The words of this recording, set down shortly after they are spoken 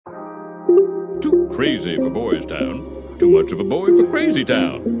Too crazy for Boys Town. Too much of a boy for Crazy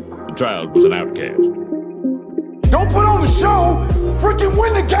Town. The child was an outcast. Don't put on the show. Freaking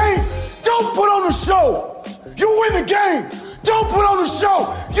win the game. Don't put on the show. You win the game. Don't put on the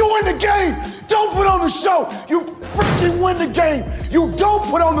show. You win the game. Don't put on the show. You freaking win the game. You don't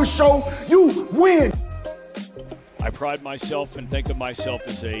put on the show. You win. I pride myself and think of myself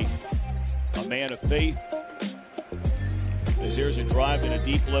as a man of faith. As there's a drive in a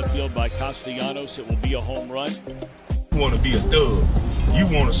deep left field by Castellanos, it will be a home run. You want to be a thug. You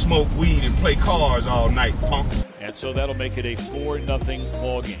want to smoke weed and play cards all night, punk. And so that'll make it a 4-0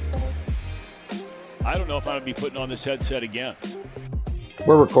 ball game. I don't know if I'm going to be putting on this headset again.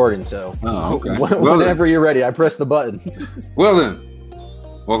 We're recording, so okay. Whenever you're ready, I press the button. Well then,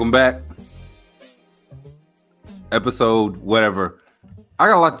 welcome back. Episode whatever. I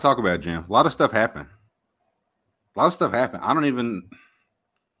got a lot to talk about, Jim. A lot of stuff happened. I don't even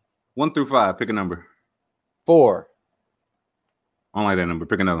 1 through 5. Pick a number. 4. I don't like that number.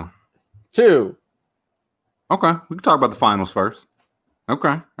 Pick another one. 2. Okay, we can talk about the finals first.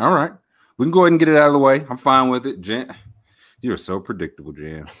 Okay, all right. We can go ahead and get it out of the way. I'm fine with it, Jim. You're so predictable,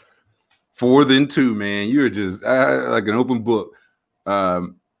 Jim. 4 then 2, man. You're just like an open book. I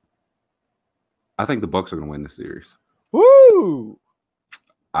think the Bucks are going to win this series. Woo!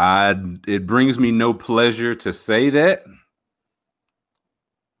 It brings me no pleasure to say that.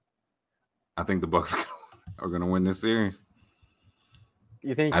 I think the Bucks are going to win this series.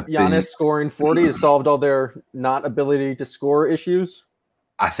 You think Giannis scoring 40 has solved all their not ability to score issues?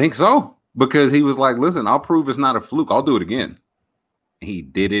 I think so. Because he was like, listen, I'll prove it's not a fluke. I'll do it again. He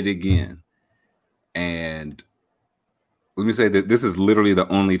did it again. And let me say that this is literally the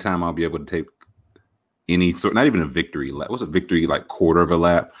only time I'll be able to take any sort, not even a victory lap. What's a victory, like quarter of a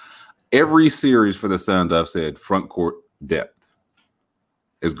lap? Every series for the Suns, I've said front court depth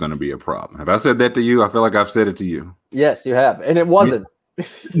is going to be a problem. Have I said that to you? I feel like I've said it to you. Yes, you have. And it wasn't.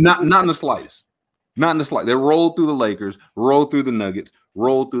 Not in the slightest. Not in the slightest. They rolled through the Lakers, rolled through the Nuggets,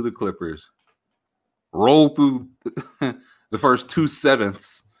 rolled through the Clippers, rolled through the first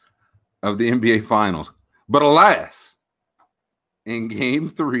 2/7 of the NBA Finals. But alas, in Game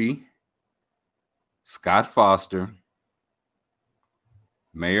 3, Scott Foster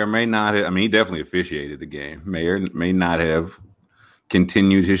may or may not have, he definitely officiated the game, may or may not have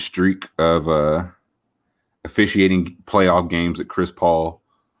continued his streak of officiating playoff games that Chris Paul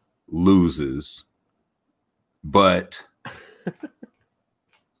loses. But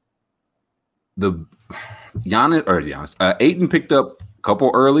Ayton picked up a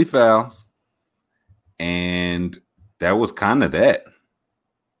couple early fouls, and that was kind of that.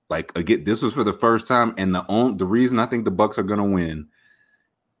 Like, again, this was for the first time, and the reason I think the Bucks are going to win,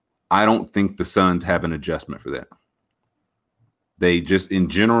 I don't think the Suns have an adjustment for that. They just, in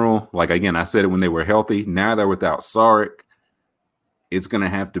general, like, again, I said it when they were healthy. Now they're without Saric. It's going to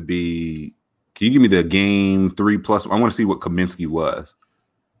have to be, can you give me the game 3+? I want to see what Kaminsky was.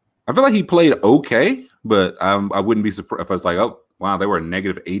 I feel like he played okay, but I wouldn't be surprised if I was like, oh, wow, they were a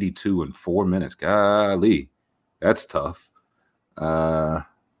negative 82 in 4 minutes. Golly, that's tough.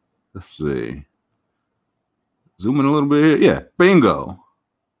 Let's see. Zoom in a little bit here. Yeah, bingo.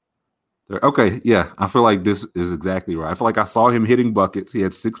 Okay, yeah, I feel like this is exactly right. I feel like I saw him hitting buckets. He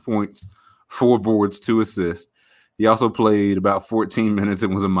had 6 points, 4 boards, 2 assists. He also played about 14 minutes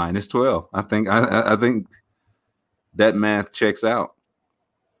and was a -12. I think that math checks out.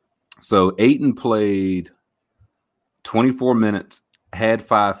 So Ayton played 24 minutes, had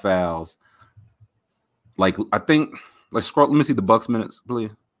 5 fouls. Like, I think, let's scroll. Let me see the Bucks minutes,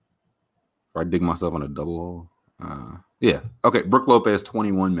 please. Or I dig myself on a double hole. Yeah. Okay. Brook Lopez,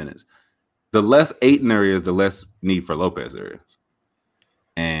 21 minutes. The less Ayton there is, the less need for Lopez there is.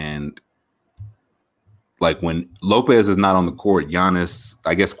 And like when Lopez is not on the court, Giannis,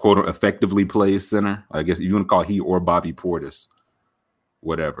 I guess, quote, effectively plays center. I guess you want to call he or Bobby Portis,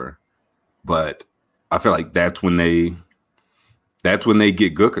 whatever. But I feel like that's when they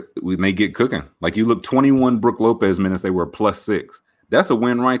get good. When they get cooking. Like, you look, 21 Brook Lopez minutes, they were +6. That's a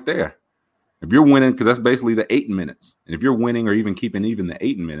win right there. If you're winning, because that's basically the 8 minutes. And if you're winning or even keeping even the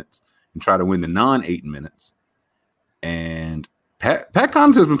 8 minutes and try to win the non-8 minutes. And Pat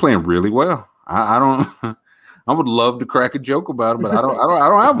Connaughton has been playing really well. I don't. I would love to crack a joke about him, but I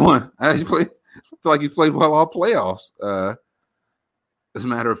don't have one. I feel like he's played well all playoffs. As a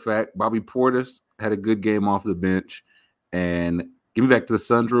matter of fact, Bobby Portis had a good game off the bench. And give me back to the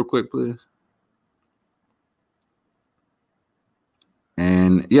Suns real quick, please.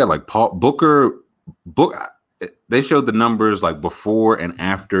 And yeah, like Booker, they showed the numbers like before and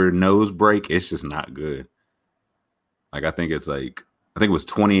after nose break. It's just not good. Like, I think it's like I think it was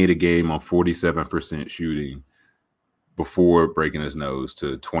 28 a game on 47% shooting before breaking his nose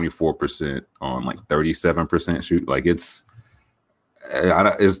to 24% on like 37% shoot. Like it's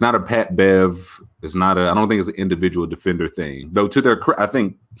not a Pat Bev. It's not I don't think it's an individual defender thing. Though to their, I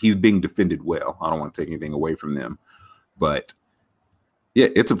think he's being defended well. I don't want to take anything away from them, but yeah,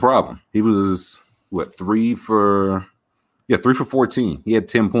 it's a problem. He was 3 for 14. He had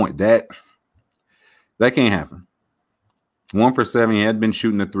 10 points. That can't happen. 1 for 7. He had been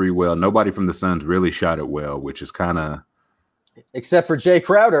shooting the 3 well. Nobody from the Suns really shot it well, which is kind of, except for Jay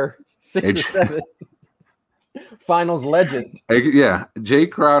Crowder, 6 or 7. Finals legend. Yeah, Jay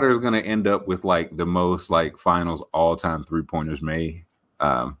Crowder is going to end up with like the most like finals all-time 3-pointers made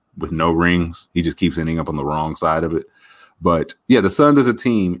with no rings. He just keeps ending up on the wrong side of it. But yeah, the Suns as a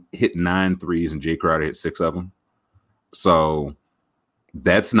team hit 9 threes and Jay Crowder hit 6 of them. So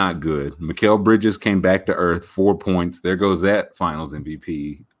that's not good. Mikal Bridges came back to earth, 4 points. There goes that finals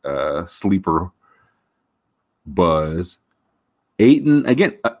MVP sleeper buzz. Ayton,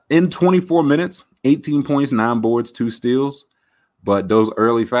 again, in 24 minutes, 18 points, 9 boards, 2 steals, but those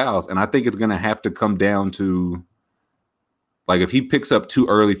early fouls. And I think it's going to have to come down to, like, if he picks up 2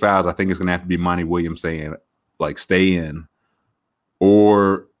 early fouls, I think it's going to have to be Monty Williams saying, like, stay in,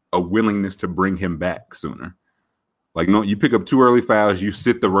 or a willingness to bring him back sooner. Like, no, you pick up 2 early fouls, you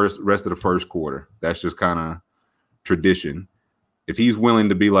sit the rest of the first quarter. That's just kind of tradition. If he's willing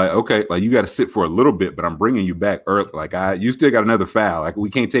to be like, okay, like you got to sit for a little bit, but I'm bringing you back early. Like you still got another foul. Like we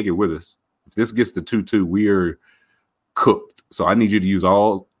can't take it with us. If this gets to 2-2, we're cooked. So I need you to use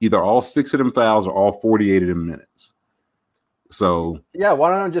either all 6 of them fouls or all 48 of them minutes. So yeah, why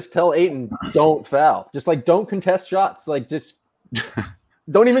don't I just tell Ayton, don't foul? Just like don't contest shots. Like just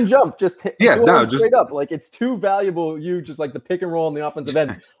don't even jump. Just straight up. Like it's too valuable. You just like the pick and roll on the offensive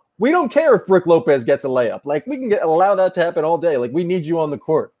end. We don't care if Brook Lopez gets a layup. Like we can allow that to happen all day. Like we need you on the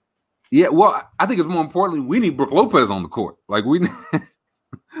court. Yeah, well, I think it's more importantly we need Brook Lopez on the court. Like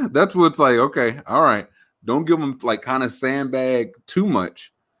that's what's like. Okay, all right. Don't give him like kind of sandbag too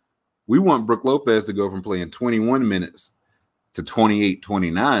much. We want Brook Lopez to go from playing 21 minutes to 28,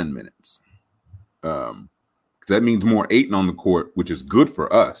 29 minutes. Because that means more Ayton on the court, which is good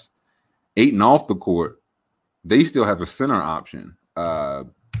for us. Ayton off the court, they still have a center option.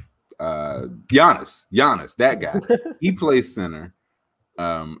 Giannis, that guy. He plays center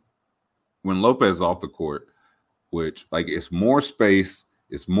when Lopez is off the court, which like it's more space,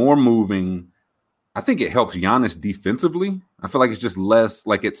 it's more moving. I think it helps Giannis defensively. I feel like it's just less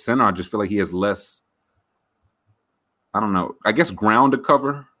like at center. I just feel like he has less, I don't know, I guess ground to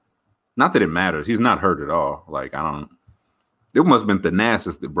cover. Not that it matters. He's not hurt at all. Like, it must have been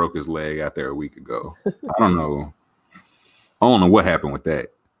Thanasis that broke his leg out there a week ago. I don't know what happened with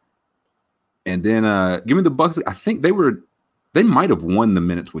that. And then give me the Bucks. I think they might have won the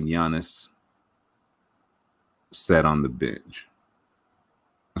minutes when Giannis sat on the bench.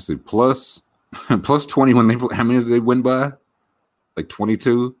 Let's see, plus 20 when how many did they win by? Like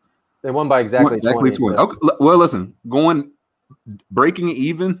 22? They won by exactly 20. Okay, well, listen, breaking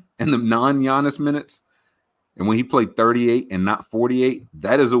even in the non-Giannis minutes, and when he played 38 and not 48,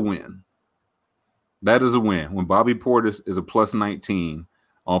 that is a win. That is a win. When Bobby Portis is a plus 19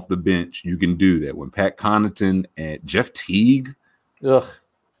 off the bench, you can do that. When Pat Connaughton and Jeff Teague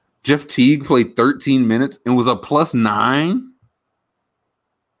played 13 minutes and was a plus 9.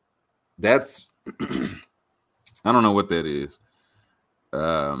 That's I don't know what that is.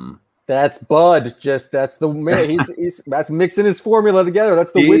 That's Bud. That's the man. He's that's mixing his formula together.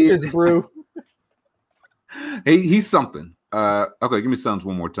 That's the witch's brew. He's something. Okay, give me Suns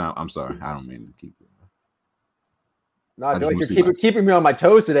one more time. I'm sorry, I don't mean to keep it. No, I feel like you're keeping me on my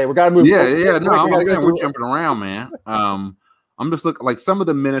toes today. We got to move. Yeah. No, I'm saying we're jumping around, man. I'm just looking like some of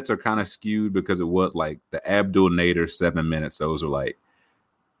the minutes are kind of skewed because of what like the Abdul Nader 7 minutes. Those are like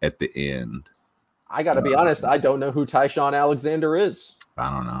at the end. I got to be honest. I don't know who Tyshawn Alexander is. I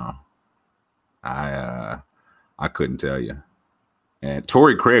don't know. I couldn't tell you. And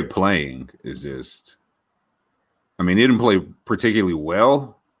Torrey Craig playing is just. I mean, he didn't play particularly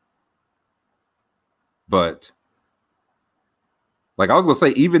well, but. Like I was gonna say,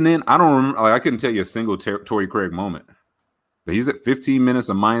 even then, I don't remember. Like I couldn't tell you a single Torrey Craig moment. But he's at 15 minutes,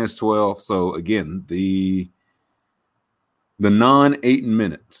 a minus 12. So again, the non-Ayton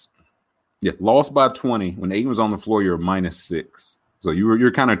minutes, yeah, lost by 20. When Ayton was on the floor, you're a minus 6. So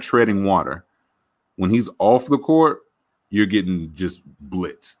you're kind of treading water. When he's off the court, you're getting just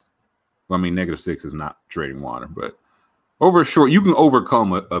blitzed. Well, I mean, -6 is not treading water, but over a short, you can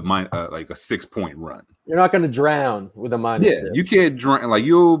overcome like a 6-point run. You're not going to drown with a minus 6. You can't drown. Like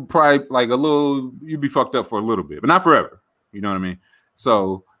you'll probably like you'll be fucked up for a little bit, but not forever. You know what I mean?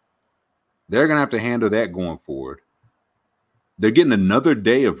 So they're going to have to handle that going forward. They're getting another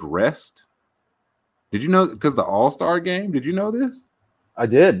day of rest. Did you know? Because the All-Star game, did you know this? I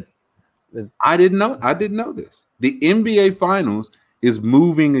did. I didn't know this. The NBA Finals is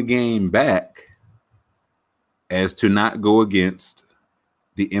moving a game back as to not go against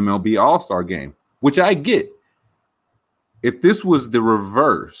the MLB All-Star game, which I get. If this was the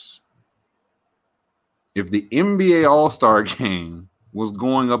reverse, if the NBA All-Star game was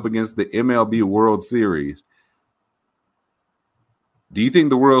going up against the MLB World Series, do you think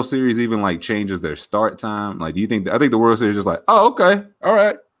the World Series even like changes their start time? Like, do you think? I think the World Series is just like, oh, okay, all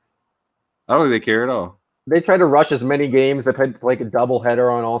right. I don't think they care at all. They tried to rush as many games. They played like a doubleheader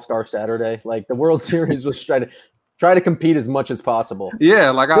on All-Star Saturday. Like the World Series was try to compete as much as possible. Yeah,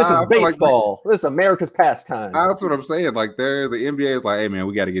 like this is baseball. This is America's pastime. That's what I'm saying. Like the NBA is like, hey man,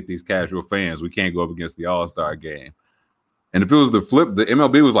 we got to get these casual fans. We can't go up against the All-Star game. And if it was the flip, the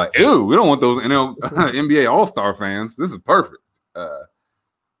MLB was like, ew, we don't want those NBA All-Star fans. This is perfect. So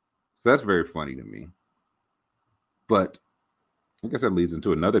that's very funny to me. But I guess that leads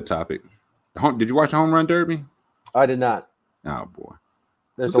into another topic. Did you watch Home Run Derby? I did not. Oh boy,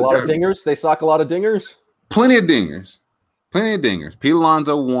 there's a lot of dingers. They sock a lot of dingers. Plenty of dingers. Pete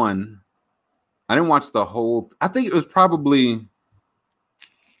Alonso won. I didn't watch the whole. I think it was probably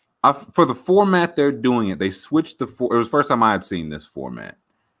for the format they're doing it. They switched the. It was the first time I had seen this format.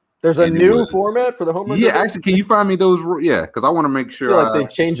 There's a new format for the Home Run Derby? Yeah, actually, can you find me those? Yeah, because I want to make sure. I feel like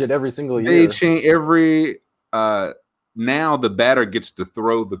they change it every single year. They change every. Now the batter gets to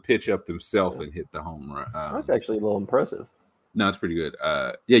throw the pitch up himself and hit the home run. That's actually a little impressive. No, it's pretty good.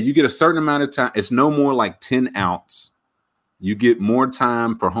 Yeah, you get a certain amount of time. It's no more like 10 outs. You get more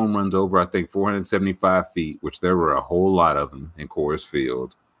time for home runs over, I think, 475 feet, which there were a whole lot of them in Coors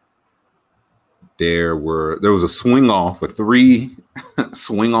Field. There was a swing off, a 3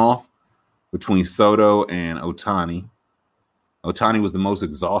 swing off between Soto and Ohtani. Ohtani was the most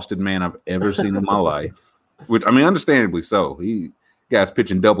exhausted man I've ever seen in my life. Which, I mean, understandably so. Guy's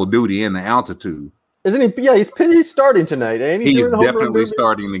pitching double duty in the altitude. Isn't he? Yeah, he's starting tonight. Ain't he? He's definitely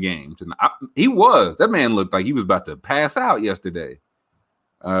starting the game tonight. He was. That man looked like he was about to pass out yesterday.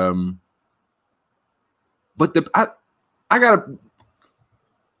 But I gotta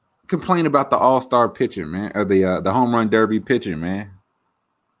complain about the All-Star pitching, man, or the Home Run Derby pitching, man.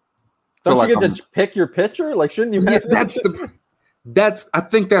 Don't you get to pick your pitcher? Like, shouldn't you have? I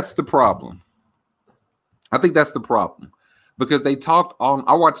think that's the problem. Because they talked on.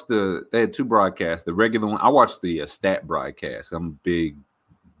 They had 2 broadcasts. The regular one, I watched the stat broadcast. I'm a big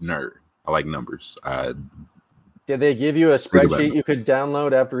nerd. I like numbers. Did they give you a spreadsheet you could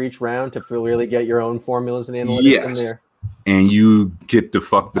download after each round to really get your own formulas and analytics in there? And you get to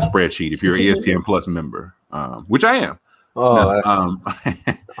fuck the spreadsheet if you're an ESPN Plus member, which I am.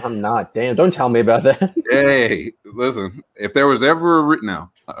 I'm not. Damn, don't tell me about that. Hey, listen, if there was ever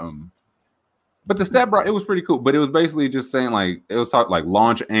but the stat it was pretty cool. But it was basically just saying like it was talk like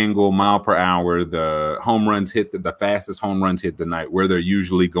launch angle, mile per hour, the home runs hit the fastest home runs hit tonight, where they're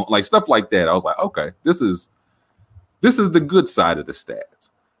usually going, like stuff like that. I was like, okay, this is the good side of the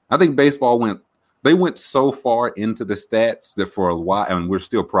stats. I think baseball went so far into the stats that for a while, and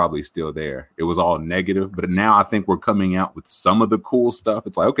we're probably still there. It was all negative, but now I think we're coming out with some of the cool stuff.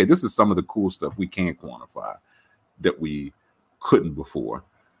 It's like, okay, this is some of the cool stuff we can't quantify that we couldn't before.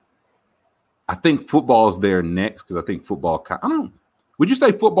 I think football is there next because I think football. I don't know. Would you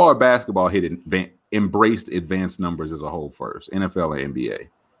say football or basketball embraced advanced numbers as a whole first? NFL or NBA?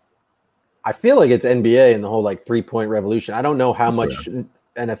 I feel like it's NBA and the whole like 3-point revolution. I don't know how much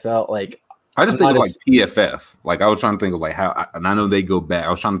NFL like. I just think of like PFF. Like I was trying to think of like how, and I know they go back. I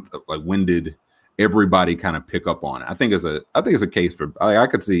was trying to like when did everybody kind of pick up on it? I think it's a case for. I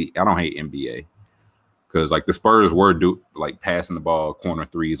could see. I don't hate NBA because like the Spurs were like passing the ball, corner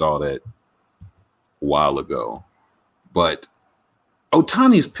threes, all that. While ago, but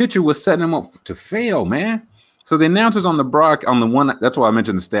Ohtani's pitcher was setting him up to fail, man. So the announcers on the one, that's why I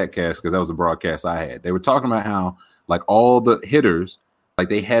mentioned the StatCast because that was the broadcast I had. They were talking about how like all the hitters, like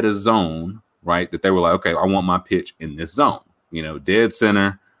they had a zone, right? That they were like, okay, I want my pitch in this zone, dead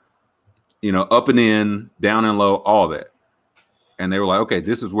center, up and in, down and low, all that. And they were like, okay,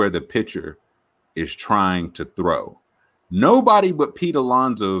 this is where the pitcher is trying to throw. Nobody but Pete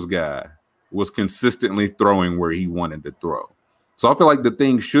Alonso's guy was consistently throwing where he wanted to throw. So I feel like the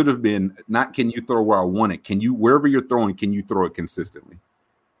thing should have been not can you throw where I want it? Can you, wherever you're throwing, can you throw it consistently?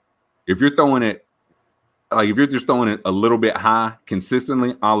 If you're throwing it, like if you're just throwing it a little bit high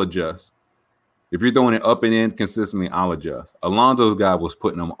consistently, I'll adjust. If you're throwing it up and in consistently, I'll adjust. Alonso's guy was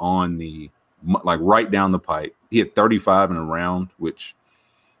putting them on the like right down the pipe. He hit 35 in a round, which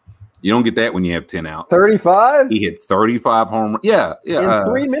you don't get that when you have 10 out. 35? He hit 35 home runs. Yeah. In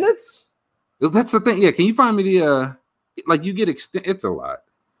 3 minutes? That's the thing. Yeah, can you find me the like you get it's a lot.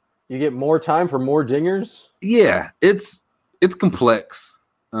 You get more time for more dingers? Yeah, it's complex.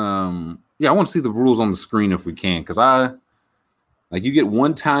 Yeah, I want to see the rules on the screen if we can, because you get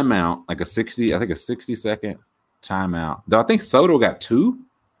one timeout, like a 60-second timeout. Though I think Soto got 2.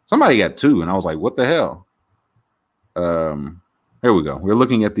 Somebody got 2, and I was like, what the hell? Here we go. We're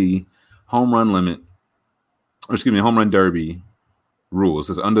looking at the home run derby rules.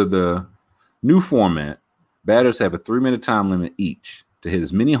 It's under the new format. Batters have a 3-minute time limit each to hit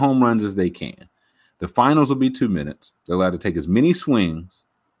as many home runs as they can. The finals will be 2 minutes. They're allowed to take as many swings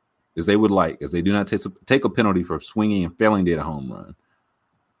as they would like, as they do not take a penalty for swinging and failing to hit a home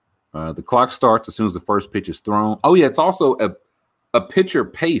run. The clock starts as soon as the first pitch is thrown. Oh, yeah, it's also a pitcher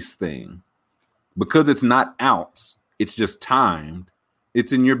pace thing. Because it's not outs, it's just timed.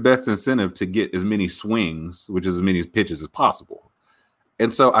 It's in your best incentive to get as many swings, which is as many pitches as possible.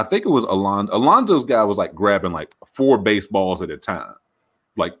 And so I think it was Alonso. Alonso's guy was like grabbing like 4 baseballs at a time.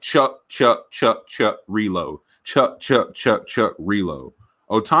 Like chuck, reload. Chuck, reload.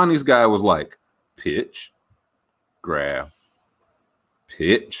 Ohtani's guy was like pitch, grab,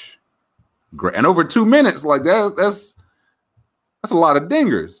 pitch, grab. And over 2 minutes, like that's a lot of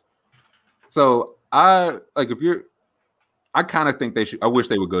dingers. So I kind of think I wish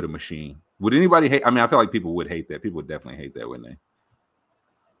they would go to machine. Would anybody hate? I mean, I feel like people would hate that. People would definitely hate that, wouldn't they?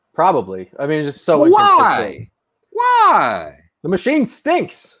 Probably. I mean, it's just so inconsistent. Why? The machine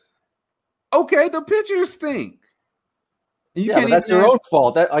stinks. Okay, the pitchers stink. But that's your own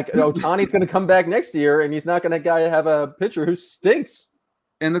fault. That Ohtani's going to come back next year, and he's not going to have a pitcher who stinks.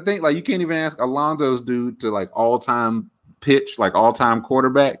 And the thing, like, you can't even ask Alonso's dude to like all-time pitch, like all-time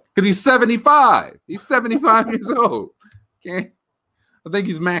quarterback, because he's 75. He's 75 years old. I think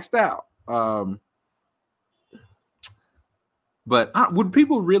he's maxed out. But would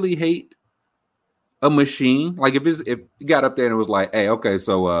people really hate a machine? Like if you got up there and it was like, hey, okay,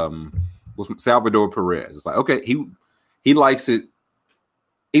 so was Salvador Perez. It's like, okay, he likes it.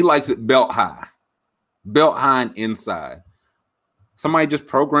 He likes it belt high and inside. Somebody just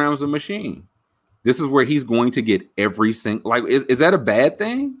programs a machine. This is where he's going to get every single. Like, is that a bad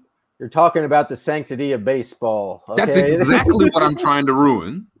thing? You're talking about the sanctity of baseball. Okay? That's exactly what I'm trying to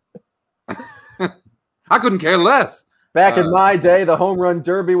ruin. I couldn't care less. Back in my day, the home run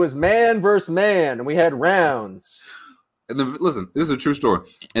derby was man versus man, and we had rounds. And listen, this is a true story.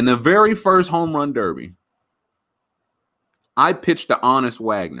 In the very first home run derby, I pitched to Honest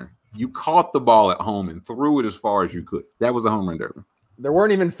Wagner. You caught the ball at home and threw it as far as you could. That was a home run derby. There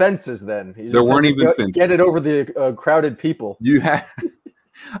weren't even fences then. There weren't even fences. Get it over the crowded people.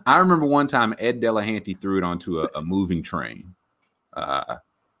 I remember one time Ed Delahanty threw it onto a moving train. That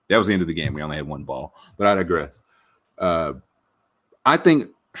was the end of the game. We only had one ball, but I digress. I think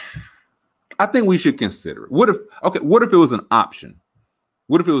we should consider it. What if it was an option?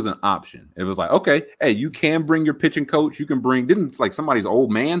 What if it was an option? It was like, okay, hey, you can bring your pitching coach. You can didn't like somebody's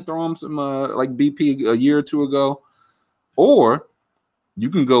old man throw him some like BP a year or two ago, or you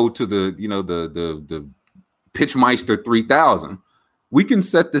can go to the Pitchmeister 3000. We can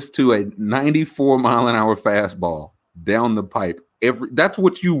set this to a 94 mile an hour fastball down the pipe. That's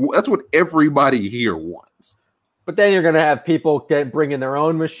what everybody here wants. But then you're going to have people bring in their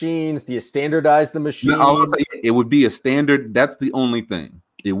own machines. Do you standardize the machine? No, it would be a standard. That's the only thing.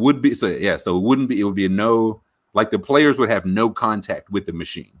 It would be so. Yeah. So it wouldn't be. It would be a no. Like the players would have no contact with the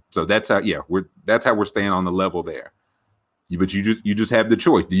machine. So that's how. Yeah. That's how we're staying on the level there. But you just have the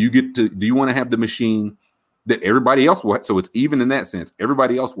choice. Do you want to have the machine that everybody else will? So it's even in that sense.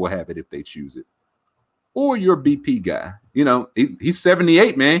 Everybody else will have it if they choose it. Or you're a BP guy. You know, he's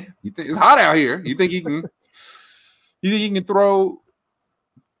 78, man. You think it's hot out here? You think he can? You think you can throw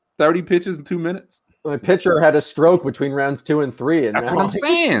 30 pitches in 2 minutes? My pitcher had a stroke between rounds 2 and 3. And that's what I'm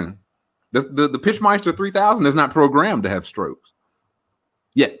saying. The Pitchmeister 3000 is not programmed to have strokes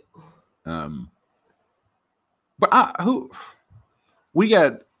yet. But we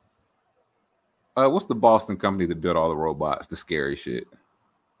got what's the Boston company that built all the robots, the scary shit?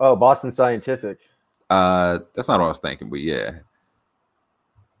 Oh, Boston Scientific. That's not what I was thinking, but yeah.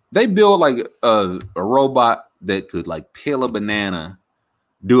 They built like a robot that could like peel a banana,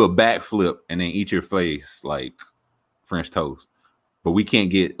 do a backflip, and then eat your face like French toast. But we can't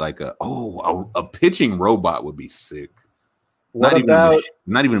get like a pitching robot would be sick. Not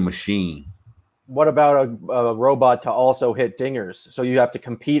even a machine. What about a robot to also hit dingers? So you have to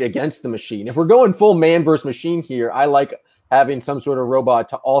compete against the machine. If we're going full man versus machine here, I like having some sort of robot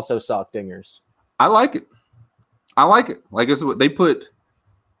to also sock dingers. I like it. Like it's what they put.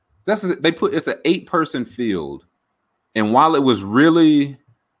 It's an 8-person field, and while it was really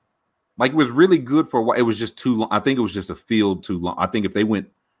good for a while, it was just too long. I think it was just a field too long. I think if they went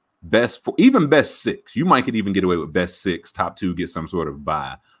best 6, you might could even get away with best 6, top 2 get some sort of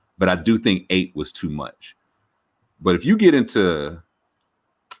bye. But I do think 8 was too much. But if you get into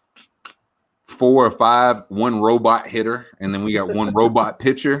 4 or 5, one robot hitter, and then we got one robot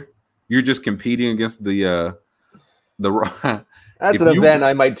pitcher, you're just competing against the. That's an event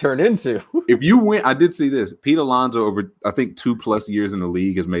I might turn into. If you win, I did see this. Pete Alonso over, I think, 2+ years in the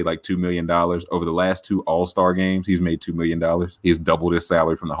league has made like $2 million. Over the last 2 All-Star games, he's made $2 million. He's doubled his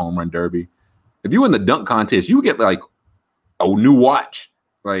salary from the home run derby. If you win the dunk contest, you get like a new watch.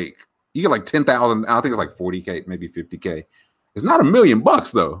 Like you get like 10,000. I think it's like 40K, maybe 50K. It's not $1 million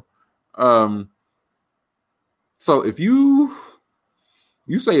though. So if you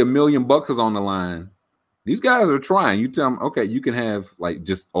say $1 million is on the line, these guys are trying. You tell them, okay, you can have like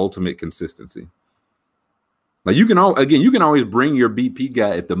just ultimate consistency. Like you can always bring your BP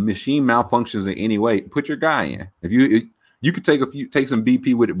guy if the machine malfunctions in any way. Put your guy in. If you could take some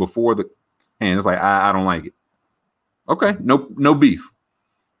BP with it before the hand. It's like I don't like it. Okay, no beef.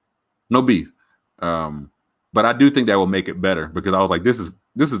 But I do think that will make it better because I was like, this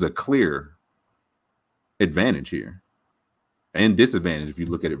is a clear advantage here and disadvantage if you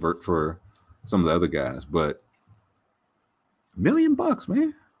look at it for some of the other guys. But $1 million,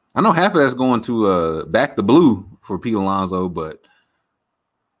 man. I know half of that's going to back the blue for Pete Alonso, but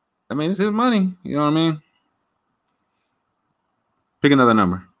I mean, it's his money. You know what I mean? Pick another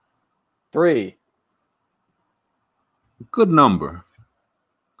number. 3. Good number.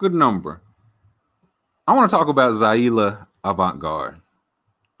 I want to talk about Zaila Avant-Garde,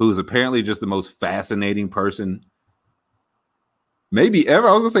 who's apparently just the most fascinating person maybe ever.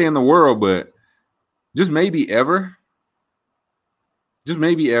 I was going to say in the world, but just maybe ever. And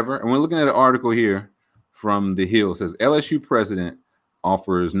we're looking at an article here from The Hill. It says LSU president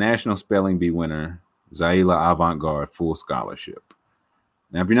offers National Spelling Bee winner Zaila Avant-Garde full scholarship.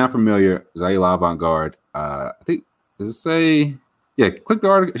 Now, if you're not familiar, Zaila Avant-Garde, I think, does it say? Yeah, click the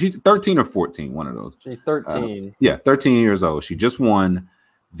article. She's 13 or 14, one of those. She's 13. 13 years old. She just won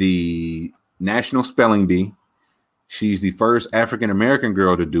the National Spelling Bee. She's the first African-American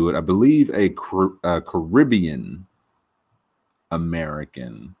girl to do it. I believe a Caribbean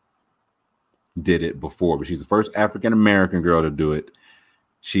American did it before, but she's the first African-American girl to do it.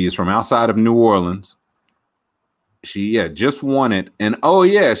 She is from outside of New Orleans. She just won it. And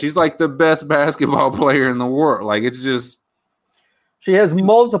she's like the best basketball player in the world. Like it's just she has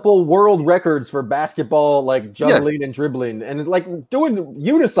multiple world records for basketball, like juggling and dribbling, and it's like doing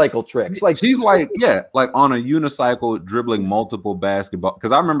unicycle tricks. Like she's like on a unicycle dribbling multiple basketball.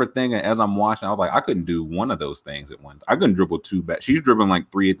 Because I remember thinking as I'm watching, I was like, I couldn't do one of those things at once. I couldn't dribble 2 back. She's dribbling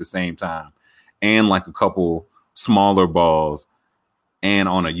like 3 at the same time, and like a couple smaller balls, and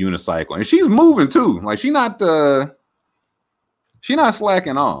on a unicycle, and she's moving too. Like she's not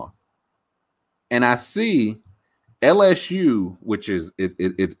slacking off. And I see LSU, which is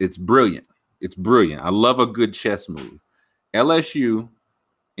it's brilliant. It's brilliant. I love a good chess move. LSU,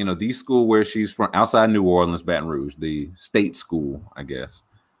 the school where she's from, outside New Orleans, Baton Rouge, the state school, I guess,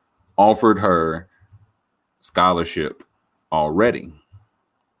 offered her scholarship already.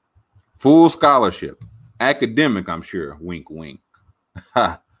 Full scholarship. Academic, I'm sure. Wink, wink.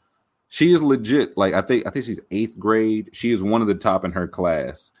 She is legit. Like I think she's 8th grade. She is one of the top in her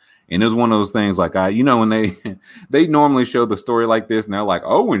class. And it's one of those things like when they normally show the story like this and they're like,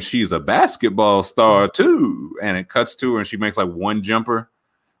 oh, and she's a basketball star too. And it cuts to her and she makes like one jumper.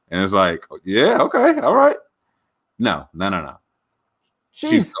 And it's like, yeah, okay, all right. No.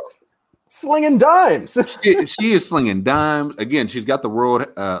 She's slinging dimes. she is slinging dimes. Again, she's got the world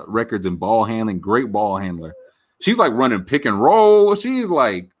records in ball handling, great ball handler. She's like running pick and roll. She's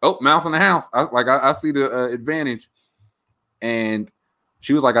like, mouse in the house. I see the advantage. And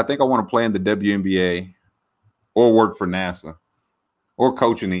she was like, I think I want to play in the WNBA or work for NASA or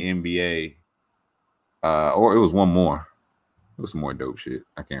coach in the NBA. Or it was one more. It was some more dope shit.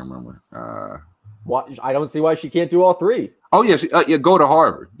 I can't remember. I don't see why she can't do all 3. Oh, yeah. Go to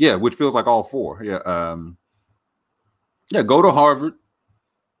Harvard. Yeah, which feels like all 4. Yeah. Go to Harvard.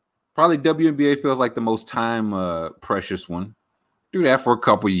 Probably WNBA feels like the most time precious one. Do that for a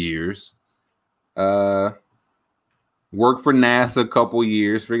couple years. Work for NASA a couple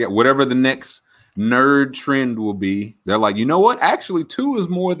years. Forget whatever the next nerd trend will be. They're like, you know what? Actually, 2 is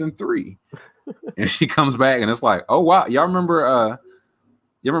more than 3. And she comes back and it's like, oh wow, y'all remember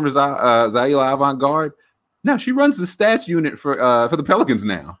Zaila Avant-Garde? No, she runs the stats unit for the Pelicans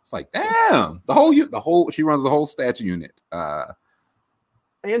now. It's like, damn, she runs the whole stats unit.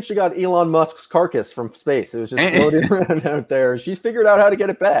 And she got Elon Musk's carcass from space. It was just floating around out there. She's figured out how to get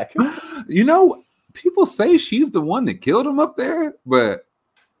it back. You know, people say she's the one that killed him up there, but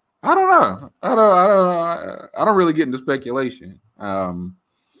I don't know. I don't really get into speculation.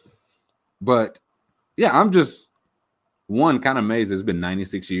 But yeah, I'm just kind of amazed. It's been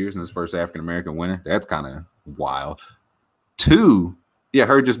 96 years since first African American winner. That's kind of wild. 2, yeah,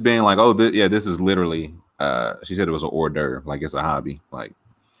 her just being like, oh, this is literally. She said it was an hors d'oeuvre, like it's a hobby, like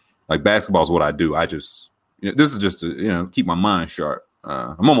basketball is what I do. I just, this is just to keep my mind sharp.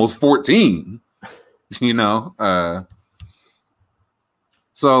 I'm almost 14,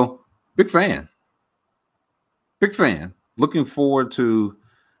 So big fan. Looking forward to.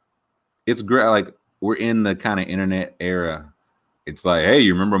 It's great. Like we're in the kind of internet era. It's like, hey,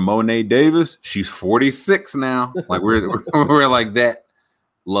 you remember Monet Davis? She's 46 now. Like we're like that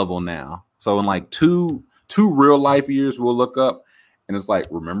level now. So in like two real life years, we'll look up and it's like,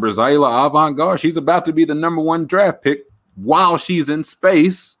 remember Zaila Avant-Garde? She's about to be the number 1 draft pick while she's in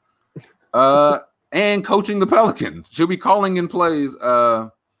space and coaching the Pelicans. She'll be calling in plays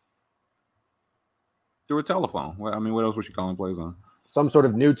through a telephone. Well, I mean, what else was she calling plays on? Some sort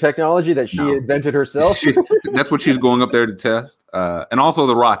of new technology that she invented herself. That's what she's going up there to test. And also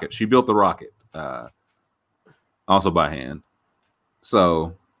the rocket. She built the rocket also by hand.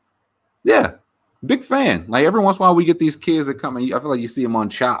 So, yeah, big fan. Like every once in a while we get these kids that come and I feel like you see them on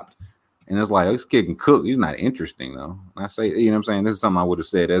Chopped. And it's like, this kid can cook. He's not interesting, though. And I say, you know what I'm saying? This is something I would have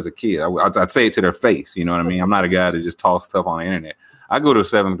said as a kid. I'd say it to their face. You know what I mean? I'm not a guy to just toss stuff on the internet. I go to a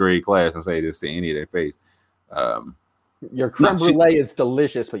 7th grade class and say this to any of their face. Your creme brulee is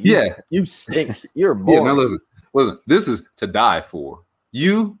delicious, but you stink. You're boring. Yeah, now listen. This is to die for.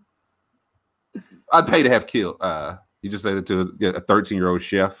 I'd pay to have killed. You just say that to a 13-year-old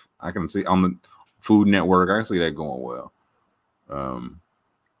chef. I can see on the Food Network. I can see that going well.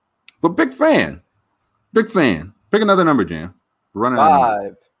 But big fan. Pick another number, Jam. Run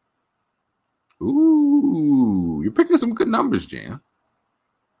 5. Ooh, you're picking some good numbers, Jam.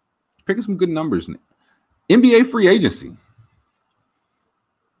 Picking some good numbers now. NBA free agency.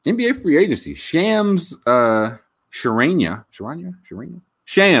 Shams Charania.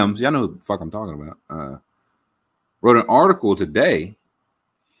 Shams, y'all know who the fuck I'm talking about. Wrote an article today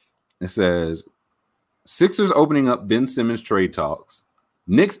that says Sixers opening up Ben Simmons trade talks.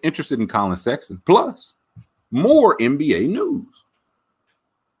 Knicks interested in Colin Sexton. Plus, more NBA news.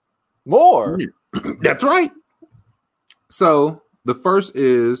 More? That's right. So the first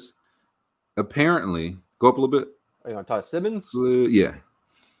is apparently go up a little bit. Are you want to talk Simmons? Yeah.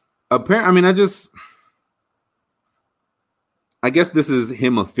 Apparently, I guess this is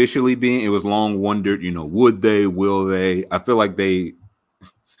him officially being. It was long wondered, would they? Will they? I feel like he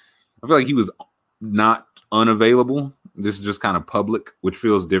was not unavailable. This is just kind of public, which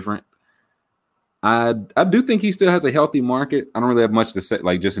feels different. I do think he still has a healthy market. I don't really have much to say,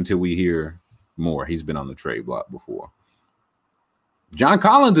 like just until we hear more. He's been on the trade block before. John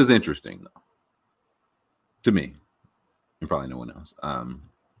Collins is interesting, though, to me, and probably no one else.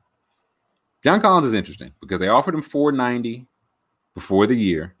 John Collins is interesting because they offered him $490 before the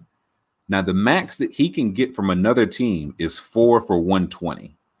year. Now, the max that he can get from another team is $4 for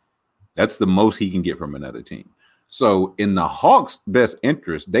 $120. That's the most he can get from another team. So in the Hawks' best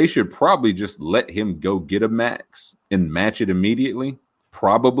interest, they should probably just let him go get a max and match it immediately,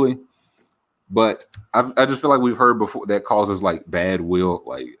 probably. But I just feel like we've heard before that causes like bad will.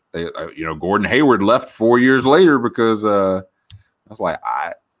 Like, Gordon Hayward left 4 years later because I was like,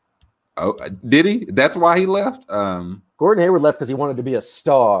 did he? That's why he left? Gordon Hayward left because he wanted to be a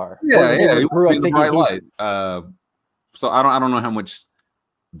star. Yeah, he grew up thinking bright lights. So I don't know how much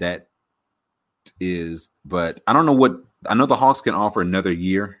that is, but I don't know what. I know the Hawks can offer another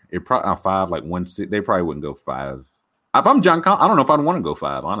year. It probably 5, like 1. They probably wouldn't go 5. If I'm John Collins, I don't know if I'd want to go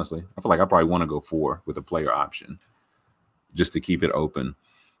 5. Honestly, I feel like I probably want to go 4 with a player option, just to keep it open.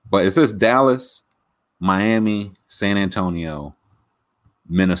 But it says Dallas, Miami, San Antonio,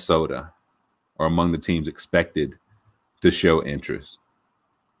 Minnesota are among the teams expected to show interest.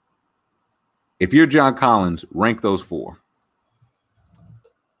 If you're John Collins, rank those 4.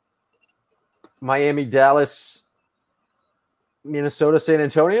 Miami, Dallas, Minnesota, San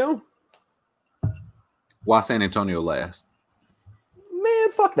Antonio. Why San Antonio last?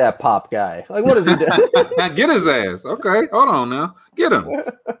 Man, fuck that Pop guy. Like, what is he doing? Get his ass. Okay, hold on now. Get him.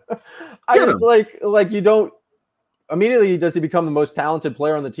 Like you don't immediately does he become the most talented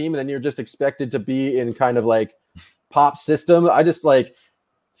player on the team, and then you're just expected to be in kind of like Pop's system. I just like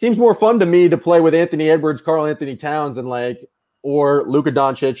seems more fun to me to play with Anthony Edwards, Karl Anthony Towns, and or Luka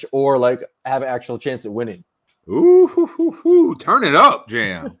Doncic, or have an actual chance at winning. Ooh, turn it up,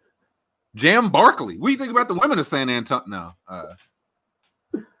 Jam. Jam Barkley. What do you think about the women of San Antonio?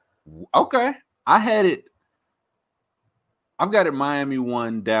 Okay. I've got it Miami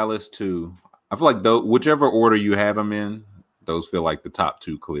 1, Dallas 2. I feel like whichever order you have them in, those feel like the top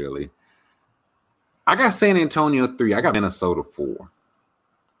 2 clearly. I got San Antonio 3. I got Minnesota 4.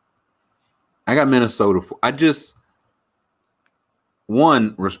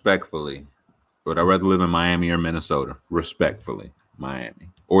 One, respectfully, would I rather live in Miami or Minnesota? Respectfully, Miami.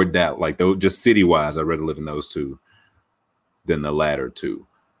 Or Dallas. Just city-wise, I'd rather live in those 2 than the latter 2.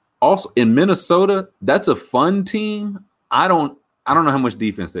 Also, in Minnesota, that's a fun team. I don't know how much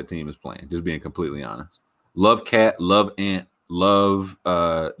defense that team is playing, just being completely honest. Love Cat, love Ant, love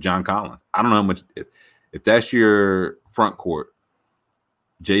John Collins. I don't know how much if that's your front court,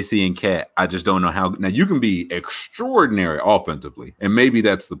 JC and Cat, I just don't know how. Now, you can be extraordinary offensively, and maybe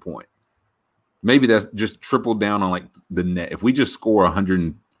that's the point. Maybe that's just triple down on the net. If we just score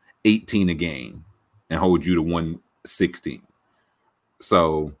 118 a game and hold you to 116.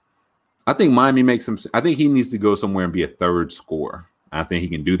 So I think Miami makes him. I think he needs to go somewhere and be a third scorer. I think he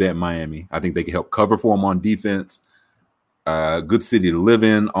can do that in Miami. I think they can help cover for him on defense. Good city to live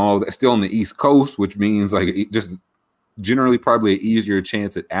in. All that, still on the East Coast, which means just generally probably an easier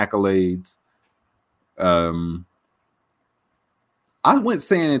chance at accolades. I went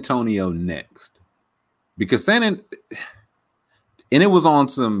San Antonio next because and it was on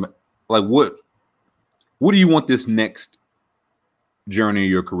some what do you want this next journey of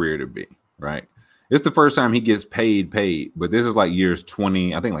your career to be, right? It's the first time he gets paid, but this is years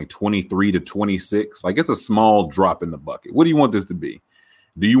 20, I think 23 to 26. It's a small drop in the bucket. What do you want this to be?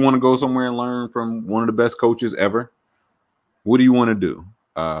 Do you want to go somewhere and learn from one of the best coaches ever? What do you want to do?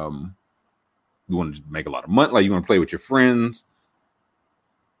 You want to make a lot of money? You want to play with your friends?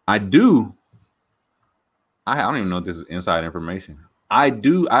 I do. I don't even know if this is inside information. I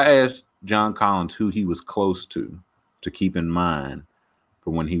asked John Collins who he was close to keep in mind for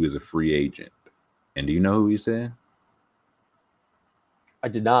when he was a free agent. And do you know who he said? I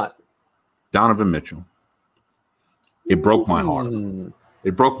did not. Donovan Mitchell. It broke my heart.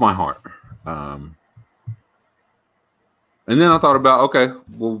 It broke my heart. And then I thought about, okay,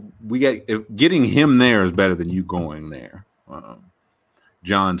 well, getting him there is better than you going there.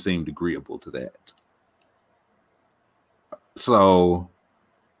 John seemed agreeable to that. So,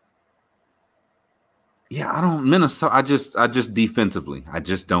 yeah, Minnesota. I just defensively, I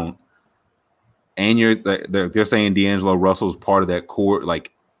just don't. And they're saying D'Angelo Russell's part of that core.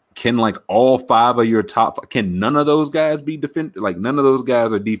 Can all 5 of your top? Can none of those guys be defense? None of those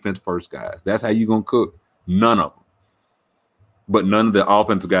guys are defense first guys. That's how you gonna cook. None of them. But none of the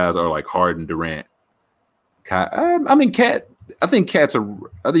offensive guys are Harden, Durant. Cat. I think Cat's I think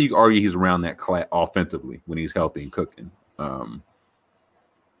you could argue he's around that class offensively when he's healthy and cooking. Probably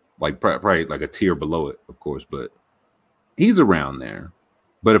a tier below it, of course, but he's around there.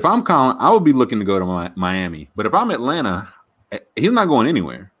 But if I'm Colin, I would be looking to go to Miami. But if I'm Atlanta, he's not going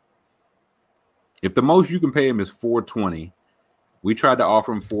anywhere. If the most you can pay him is $420, we tried to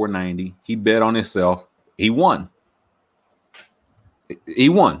offer him $490. He bet on himself. He won. If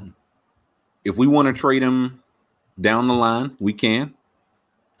we want to trade him down the line, we can.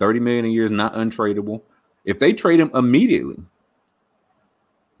 $30 million a year is not untradeable. If they trade him immediately,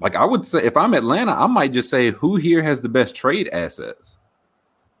 I would say, if I'm Atlanta, I might just say, who here has the best trade assets?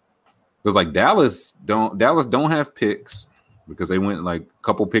 Because Dallas don't have picks because they went a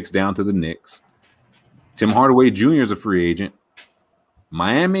couple picks down to the Knicks. Tim Hardaway Jr. is a free agent.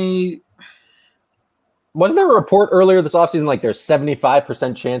 Miami. Wasn't there a report earlier this offseason there's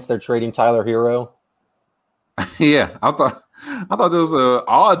 75% chance they're trading Tyler Hero? Yeah, I thought those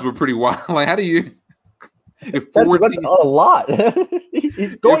odds were pretty wild. How do you? If that's a lot.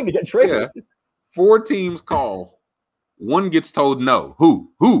 He's going to get traded. Yeah, 4 teams call, one gets told no.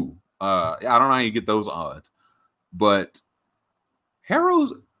 Who? I don't know how you get those odds, but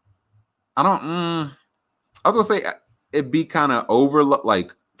Harrow's. I was gonna say it'd be kind of over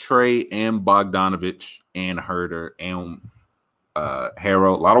Trey and Bogdanovich and Herter and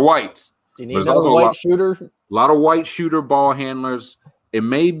Harrow. A lot of whites. You need another white shooter. A lot of white shooter ball handlers. It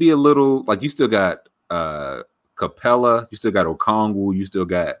may be a little you still got Capella, you still got Okongwu, you still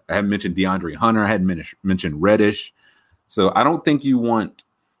got. I haven't mentioned DeAndre Hunter. I hadn't mentioned Reddish. So I don't think you want.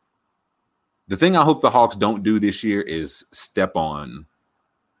 The thing I hope the Hawks don't do this year is step on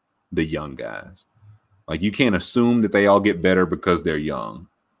the young guys. You can't assume that they all get better because they're young.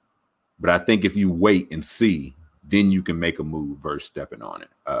 But I think if you wait and see, then you can make a move versus stepping on it.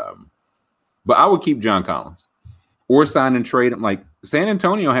 But I would keep John Collins or sign and trade him. Like San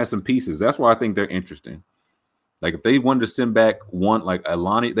Antonio has some pieces. That's why I think they're interesting. Like if they wanted to send back one, like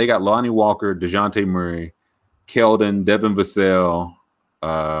they got Lonnie Walker, DeJounte Murray, Keldon, Devin Vassell.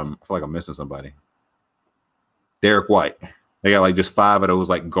 I feel like I'm missing somebody. Derek White. They got like just 5 of those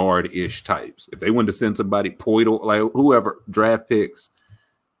like guard-ish types. If they wanted to send somebody, Poeltl, like whoever, draft picks.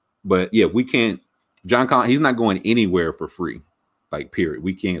 But yeah, we can't. John Collins, he's not going anywhere for free. Like period.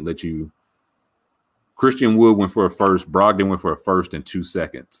 We can't let you. Christian Wood went for a first. Brogdon went for a first in 2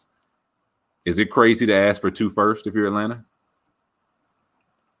 seconds. Is it crazy to ask for 2 firsts if you're Atlanta?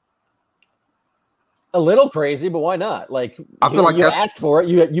 A little crazy, but why not? Like I feel like you asked for it.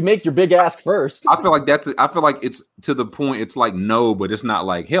 You make your big ask first. I feel like I feel like it's to the point. It's like no, but it's not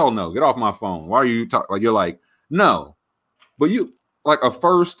like hell no. Get off my phone. Why are you talking? Like you're like no, but you like a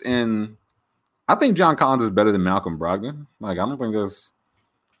first and I think John Collins is better than Malcolm Brogdon. Like I don't think there's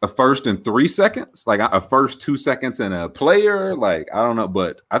a first in 3 seconds. Like a first 2 seconds and a player. Like I don't know,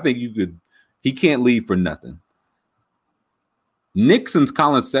 but I think you could. He can't leave for nothing. Nixon's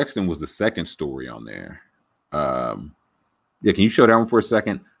Colin Sexton was the second story on there. Yeah, can you show that one for a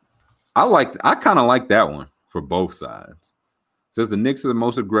second? I kind of like that one for both sides. It says the Knicks are the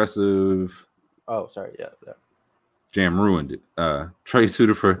most aggressive. Oh, sorry. Yeah. Jam ruined it. Trey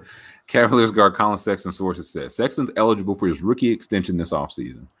Suter for Cavaliers guard Colin Sexton, sources says Sexton's eligible for his rookie extension this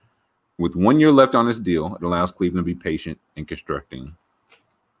offseason. With 1 year left on his deal, it allows Cleveland to be patient in constructing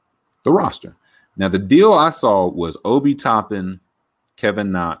the roster. Now, the deal I saw was Obi Toppin, Kevin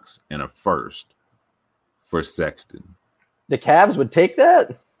Knox, and a first for Sexton. The Cavs would take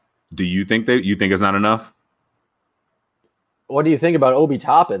that? Do you think it's not enough? What do you think about Obi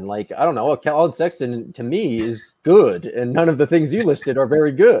Toppin? Like, I don't know. Colin Sexton, to me, is good, and none of the things you listed are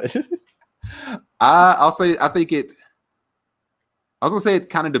very good. I was going to say it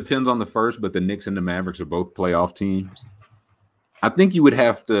kind of depends on the first, but the Knicks and the Mavericks are both playoff teams. I think you would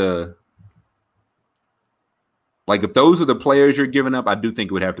have to, like, if those are the players you're giving up, I do think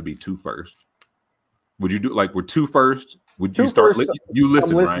it would have to be 2 first. Would you do like with 2 first? Would you start? You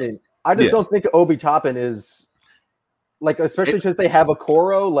listen, right? I just don't think Obi Toppin is like, especially because they have a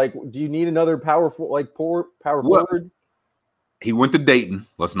Okoro. Like, do you need another power forward? He went to Dayton.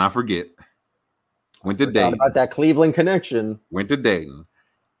 Let's not forget. Went to Dayton. About that Cleveland connection. Went to Dayton.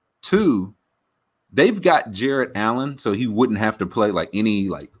 2. They've got Jarrett Allen, so he wouldn't have to play like any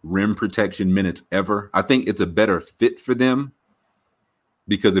like rim protection minutes ever. I think it's a better fit for them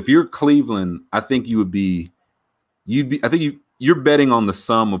because if you're Cleveland, I think you're betting on the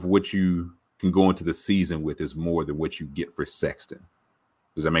sum of what you can go into the season with is more than what you get for Sexton.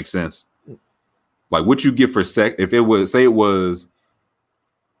 Does that make sense? Like what you get for if it was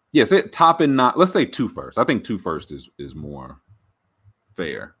top and not, let's say 2 first. I think 2 first is more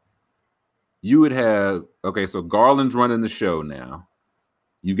fair. You would have, so Garland's running the show now.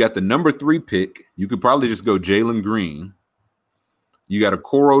 You got the number 3 pick. You could probably just go Jalen Green. You got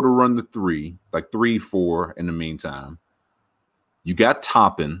Okoro to run the 3, like 3-4 in the meantime. You got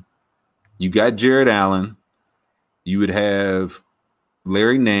Toppin. You got Jarrett Allen. You would have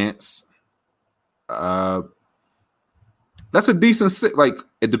Larry Nance. That's a decent, like,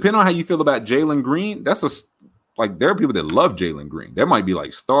 it depends on how you feel about Jalen Green. There are people that love Jalen Green. There might be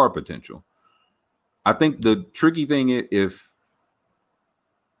like star potential. I think the tricky thing is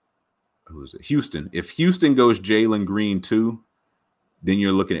Houston. If Houston goes Jalen Green 2, then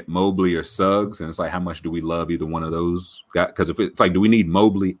you're looking at Mobley or Suggs, and it's like, how much do we love either one of those guys? Because if it's like, do we need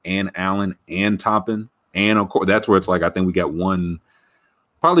Mobley and Allen and Toppin and of course that's where it's like, I think we got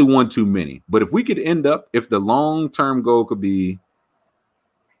probably one too many. But if we could end up, if the long-term goal could be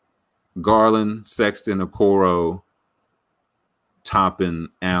Garland, Sexton, Okoro, Toppin,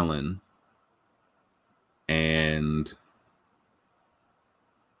 Allen. And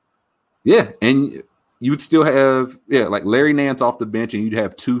and you would still have like Larry Nance off the bench, and you'd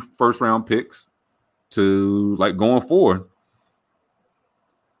have 2 first-round picks to like going forward.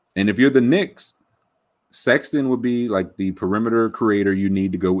 And if you're the Knicks, Sexton would be like the perimeter creator you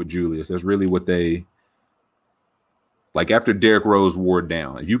need to go with Julius. That's really what they like after Derrick Rose wore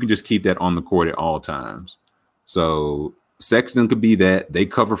down. If you can just keep that on the court at all times. So Sexton could be that. They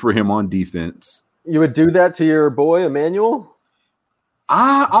cover for him on defense. You would do that to your boy Emmanuel?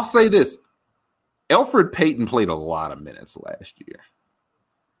 I'll say this. Elfrid Payton played a lot of minutes last year.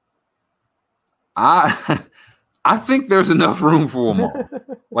 I think there's enough room for them all.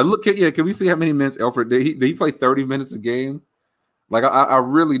 Like, look at can we see how many minutes Elfrid did? He play 30 minutes a game? Like, I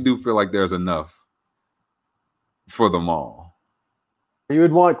really do feel like there's enough for them all. You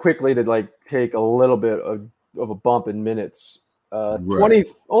would want quickly to like take a little bit of of a bump in minutes. 20,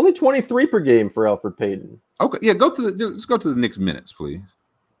 only 23 per game for Elfrid Payton. Okay, yeah, let's go to the Knicks minutes, please,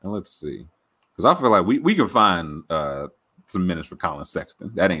 and let's see, because I feel like we can find some minutes for Colin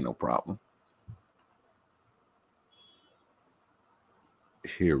Sexton. That ain't no problem.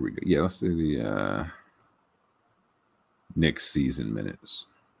 Here we go. Yeah, let's see the Knicks season minutes.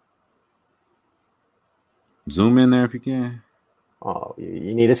 Zoom in there if you can. Oh,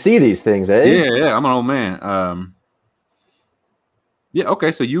 you need to see these things, eh? Yeah, I'm an old man. Yeah,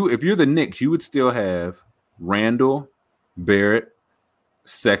 okay. So if you're the Knicks, you would still have Randall, Barrett,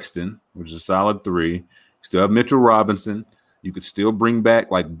 Sexton, which is a solid 3. You still have Mitchell Robinson. You could still bring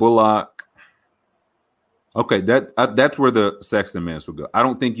back like Bullock. Okay, that's where the Sexton minutes will go. I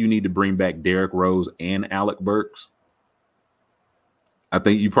don't think you need to bring back Derrick Rose and Alec Burks. I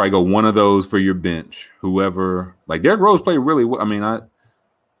think you probably go one of those for your bench. Whoever, like Derrick Rose played really well. I mean,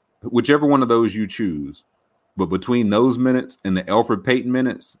 whichever one of those you choose. But between those minutes and the Elfrid Payton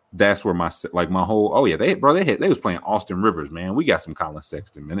minutes, that's where my whole they was playing Austin Rivers, man. We got some Colin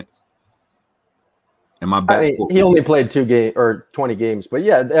Sexton minutes. And my back, he only played 20 games, but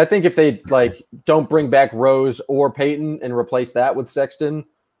yeah, I think if they don't bring back Rose or Payton and replace that with Sexton,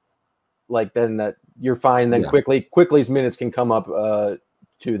 then that you're fine. Then Quickly's minutes can come up to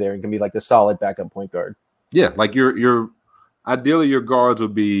there and can be like the solid backup point guard. Yeah, like your ideally your guards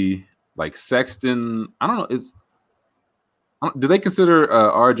would be like Sexton. I don't know. Do they consider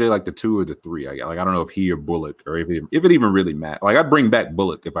RJ like the 2 or the 3? I don't know if he or Bullock or if it even really matters. Like I'd bring back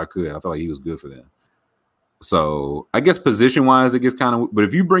Bullock if I could. I feel like he was good for them. So I guess position wise, it gets kind of. But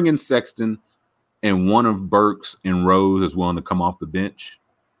if you bring in Sexton and one of Burks and Rose is willing to come off the bench,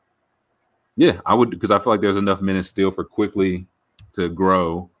 yeah, I would, because I feel like there's enough minutes still for Quickly to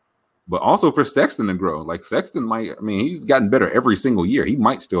grow, but also for Sexton to grow. Like Sexton might. I mean, he's gotten better every single year. He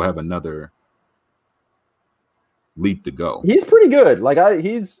might still have another leap to go. He's pretty good.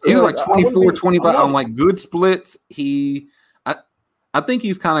 He's like 24, 25 on like good splits. I think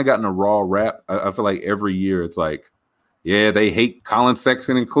he's kind of gotten a raw rap. I feel like every year it's like, yeah, they hate Colin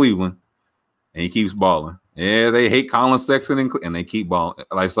Sexton in Cleveland, and he keeps balling. Yeah, they hate Colin Sexton and they keep balling.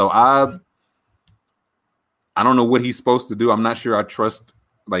 So I don't know what he's supposed to do. I'm not sure I trust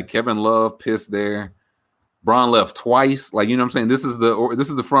Kevin Love pissed there. Bron left twice. You know what I'm saying? This is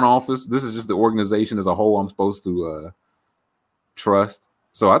the front office. This is just the organization as a whole I'm supposed to trust.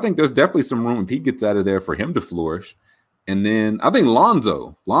 So I think there's definitely some room if he gets out of there for him to flourish. And then I think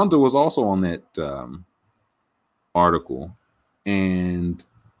Lonzo was also on that article. And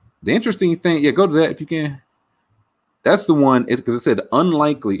the interesting thing, go to that if you can. That's the one, because it said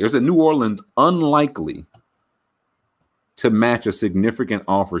unlikely, or it said New Orleans unlikely to match a significant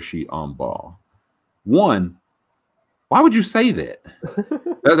offer sheet on Ball. One, why would you say that?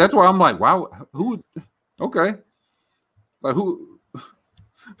 That's why I'm like, wow, who would, okay. Who?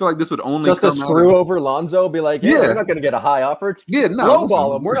 I feel like this would only just a screw over Lonzo, be like, yeah, we're not going to get a high offer. Yeah, no,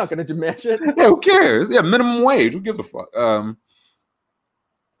 lowball him. We're not going to match it. Yeah, who cares? Yeah, minimum wage. Who gives a fuck?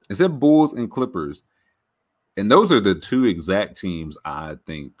 It said Bulls and Clippers, and those are the 2 exact teams I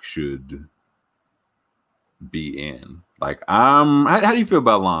think should be in. How do you feel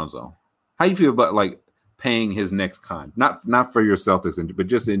about Lonzo? How do you feel about paying his next con? Not for your Celtics, but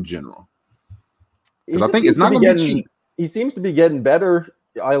just in general. Because I think it's not going to be cheap. He seems to be getting better.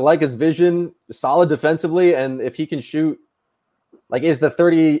 I like his vision, solid defensively, and if he can shoot, is the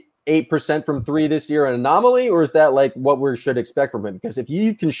 38% from 3 this year an anomaly, or is that what we should expect from him? Because if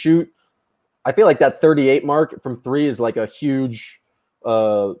you can shoot, I feel like that 38 mark from 3 is a huge,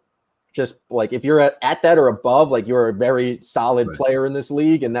 just if you're at that or above, you're a very solid player in this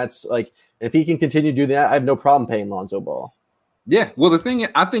league, and that's if he can continue to do that, I have no problem paying Lonzo Ball. Yeah, well, the thing is,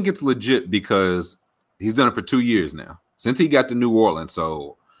 I think it's legit because he's done it for 2 years now. Since he got to New Orleans.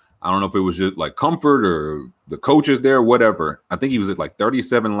 So I don't know if it was just comfort or the coaches there, whatever. I think he was at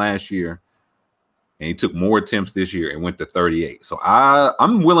 37 last year, and he took more attempts this year and went to 38. So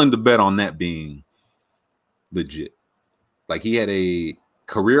I'm willing to bet on that being legit. He had a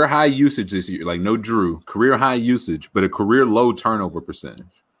career high usage this year, no Drew, career high usage, but a career low turnover percentage.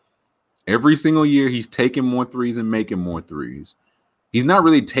 Every single year he's taking more threes and making more threes. He's not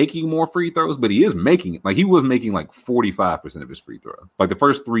really taking more free throws, but he is making it. He was making 45% of his free throws. The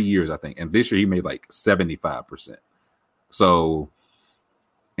first 3 years, I think. And this year he made 75%. So,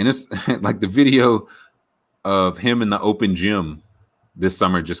 and it's the video of him in the open gym this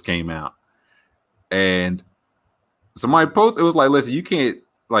summer just came out. And somebody posted, it was listen, you can't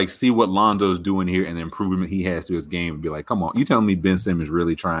see what Lonzo's doing here and the improvement he has to his game and be come on, you telling me Ben Simmons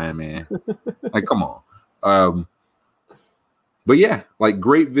really trying, man? Come on. But yeah,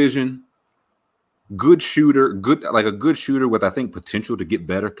 great vision, good shooter, a good shooter with, I think, potential to get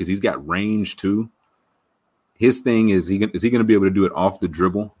better because he's got range too. His thing is he going to be able to do it off the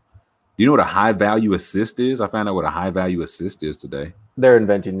dribble? You know what a high value assist is? I found out what a high value assist is today. They're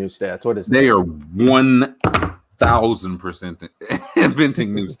inventing new stats. What is that? They are 1,000%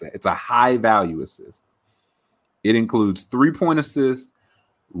 inventing new stats. It's a high value assist. It includes 3-point assist,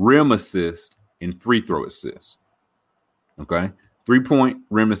 rim assist, and free throw assist. Okay? 3-point,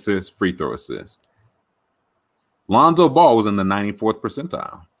 rim assist, free throw assist. Lonzo Ball was in the 94th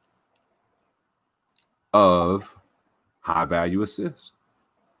percentile of high value assists.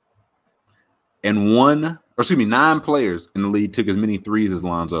 And 9 players in the league took as many threes as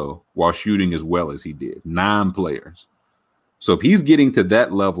Lonzo while shooting as well as he did. 9 players. So if he's getting to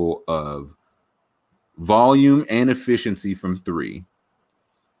that level of volume and efficiency from 3,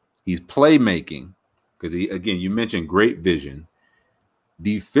 he's playmaking because you mentioned great vision.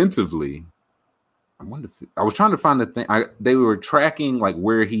 Defensively, I was trying to find the thing. They were tracking like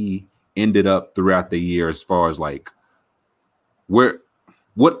where he ended up throughout the year as far as like what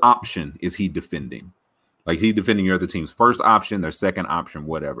option is he defending? Like he's defending your other team's first option, their second option,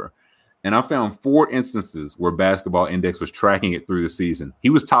 whatever. And I found 4 instances where Basketball Index was tracking it through the season. He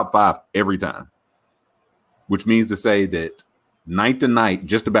was top 5 every time, which means to say that night to night,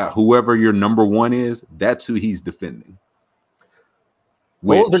 just about whoever your number 1 is, that's who he's defending.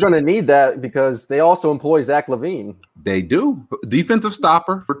 Well, they're going to need that because they also employ Zach LaVine. They do. Defensive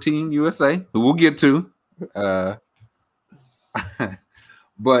stopper for Team USA, who we'll get to.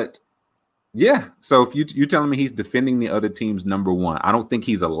 But yeah, so if you're telling me he's defending the other team's number 1, I don't think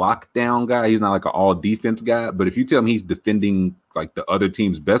he's a lockdown guy. He's not like an all defense guy. But if you tell me he's defending like the other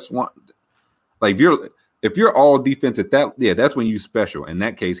team's best one, like if you're all defense at that, yeah, that's when you special. In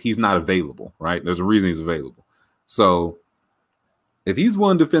that case, he's not available, right? There's a reason he's available. So if he's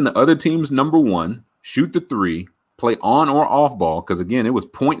willing to defend the other team's number 1, shoot the 3, play on or off ball, because again, it was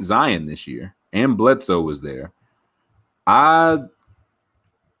Point Zion this year, and Bledsoe was there.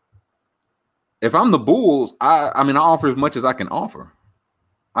 If I'm the Bulls, I offer as much as I can offer.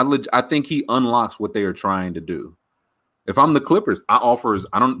 I think he unlocks what they are trying to do. If I'm the Clippers,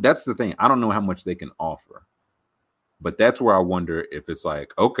 that's the thing. I don't know how much they can offer. But that's where I wonder if it's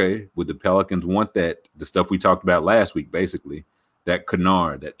like, okay, would the Pelicans want the stuff we talked about last week, basically, that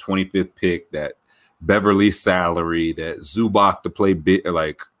Kennard, that 25th pick, that Beverly salary, that Zubac to play bit,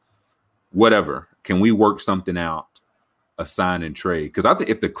 like whatever. Can we work something out? A sign and trade, because I think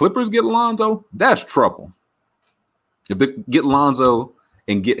if the Clippers get Lonzo, that's trouble. If they get Lonzo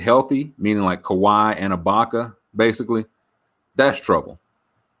and get healthy, meaning like Kawhi and Ibaka, basically, that's trouble.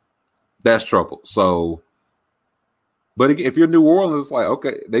 That's trouble. So, but if you're New Orleans, it's like,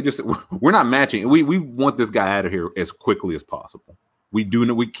 okay, we're not matching. We want this guy out of here as quickly as possible. We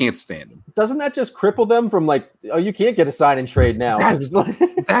can't stand him. Doesn't that just cripple them from like, oh, you can't get a sign and trade now?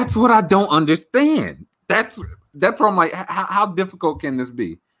 That's what I don't understand. That's where I'm like, how difficult can this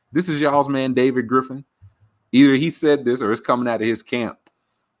be? This is y'all's man, David Griffin. Either he said this or it's coming out of his camp.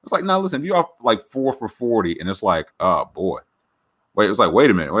 It's like, no, listen, if you're off like 4 for 40, and it's like, oh boy. Wait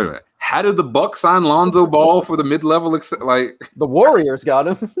a minute. How did the Bucks sign Lonzo Ball for the mid-level? Like the Warriors got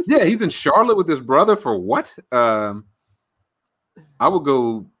him. Yeah, he's in Charlotte with his brother for what? I would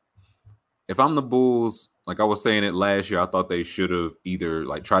go, if I'm the Bulls, like I was saying it last year, I thought they should have either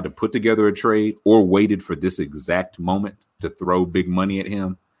like tried to put together a trade or waited for this exact moment to throw big money at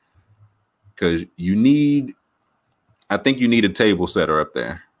him. Because I think you need a table setter up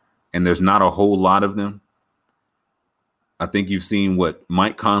there. And there's not a whole lot of them. I think you've seen what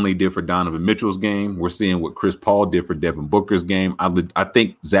Mike Conley did for Donovan Mitchell's game. We're seeing what Chris Paul did for Devin Booker's game. I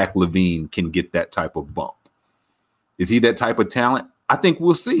think Zach LaVine can get that type of bump. Is he that type of talent? I think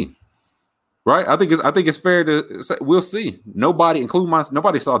we'll see. Right? I think it's fair to say we'll see. Nobody,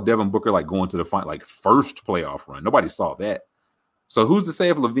 nobody saw Devin Booker like going to the final, like first playoff run. Nobody saw that. So who's to say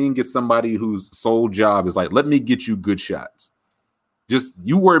if LaVine gets somebody whose sole job is like, let me get you good shots. Just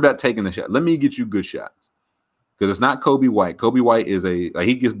you worry about taking the shot. Let me get you good shots. Because it's not Kobe White. Kobe White is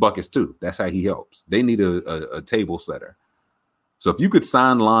he gets buckets too. That's how he helps. They need a table setter. So if you could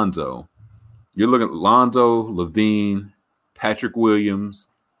sign Lonzo, you're looking at Lonzo, LaVine, Patrick Williams,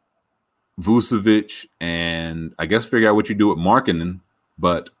 Vucevic, and I guess figure out what you do with Markkanen,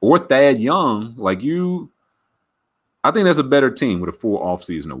 or Thad Young, I think that's a better team with a full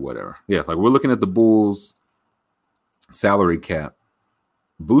offseason or whatever. Yeah, like we're looking at the Bulls salary cap.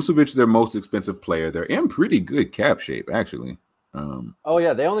 Vucevic is their most expensive player. They're in pretty good cap shape, actually. Oh,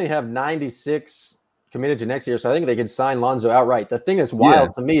 yeah, they only have 96 committed to next year, so I think they could sign Lonzo outright. The thing that's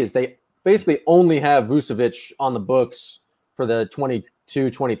wild to me is they basically only have Vucevic on the books for the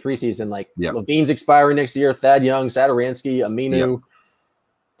 22-23 season. Like Levine's expiring next year, Thad Young, Satoransky, Aminu. Yep.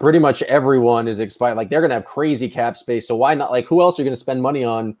 Pretty much everyone is expired. Like, they're going to have crazy cap space. So why not? Like, who else are you going to spend money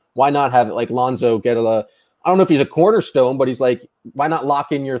on? Why not have it like Lonzo get I don't know if he's a cornerstone, but he's like, why not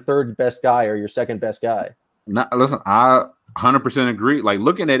lock in your third best guy or your second best guy? Listen, I 100% agree. Like,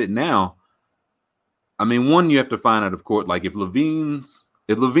 looking at it now, I mean, one, you have to find out, of course, like if Levine's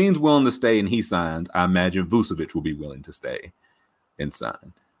willing to stay and he signs, I imagine Vucevic will be willing to stay and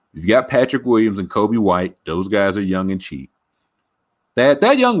sign. You've got Patrick Williams and Kobe White. Those guys are young and cheap.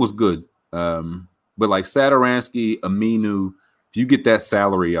 That Young was good. But like Satoransky, Aminu, if you get that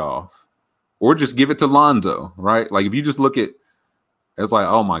salary off, or just give it to Lonzo, right? Like if you just look at, it's like,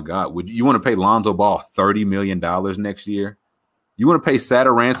 oh my God, would you want to pay Lonzo Ball $30 million next year? You want to pay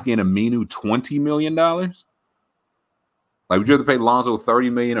Satoransky and Aminu $20 million? Like, would you rather pay Lonzo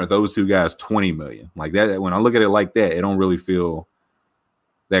 $30 million or those two guys $20 million? Like that, when I look at it like that, it don't really feel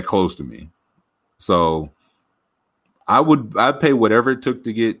that close to me. So I'd pay whatever it took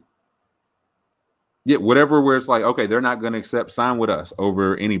to get whatever, where it's like, okay, they're not going to sign with us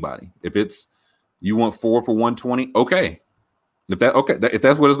over anybody. If it's, you want 4 for 120, okay. If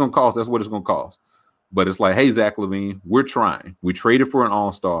that's what it's going to cost, that's what it's going to cost. But it's like, hey, Zach LaVine, we're trying. We traded for an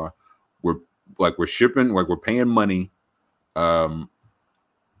all-star. We're shipping, like we're paying money. We're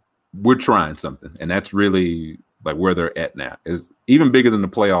trying something. And that's really like where they're at now. Is even bigger than the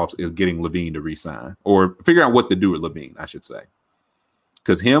playoffs is getting LaVine to re-sign or figure out what to do with LaVine, I should say.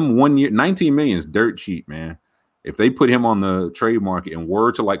 Because him 1 year, $19 million is dirt cheap, man. If they put him on the trade market and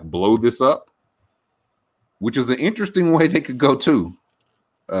were to like blow this up, which is an interesting way they could go too.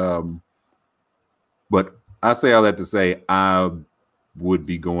 But I say all that to say I would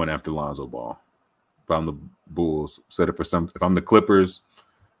be going after Lonzo Ball if I'm the Bulls. Set it for if I'm the Clippers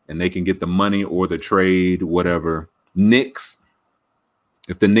and they can get the money or the trade, whatever. Knicks,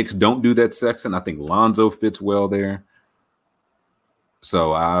 if the Knicks don't do that section, I think Lonzo fits well there.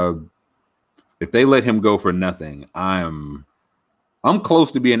 So if they let him go for nothing, I'm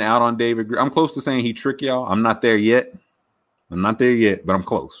close to being out on David Griffin. I'm close to saying he tricked y'all. I'm not there yet, but I'm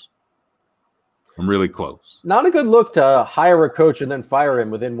close. I'm really close. Not a good look to hire a coach and then fire him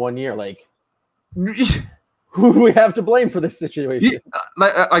within 1 year. Like, who do we have to blame for this situation? Yeah,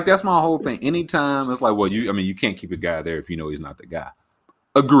 like that's my whole thing. Anytime it's like, well, you can't keep a guy there if you know he's not the guy.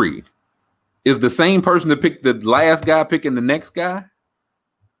 Agreed. Is the same person to pick the last guy picking the next guy?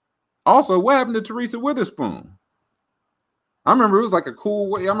 Also, what happened to Teresa Witherspoon? I remember it was like a cool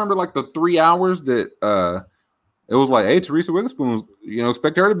way. I remember like the 3 hours that it was like, hey, Teresa Witherspoon,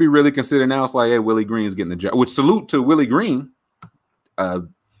 expect her to be really considered. Now it's like, hey, Willie Green's getting the job. Which salute to Willie Green.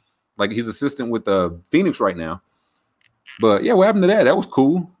 Like he's assistant with Phoenix right now. But yeah, what happened to that? That was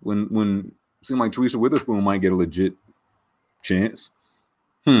cool when it seemed like Teresa Witherspoon might get a legit chance.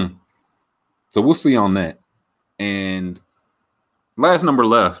 So we'll see on that. And last number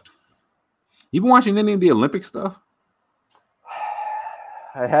left. You been watching any of the Olympic stuff?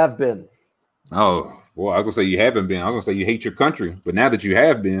 I have been. Oh, well, I was gonna say you haven't been. I was gonna say you hate your country, but now that you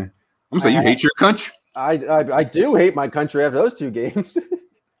have been, I'm gonna say you hate your country. I do hate my country after those 2 games.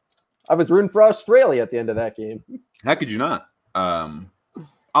 I was rooting for Australia at the end of that game. How could you not?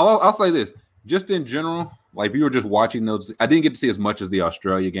 I'll say this, just in general, like if you were just watching those, I didn't get to see as much as the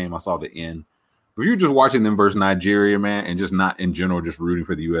Australia game. I saw the end. But if you're just watching them versus Nigeria, man, and just not in general, just rooting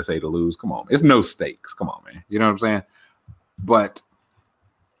for the USA to lose, come on, it's no stakes. Come on, man. You know what I'm saying? But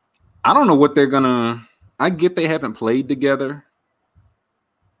I don't know what they're gonna. I get they haven't played together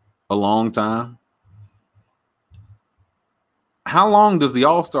a long time. How long does the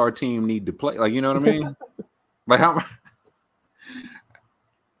All-Star team need to play? Like, you know what I mean? Like how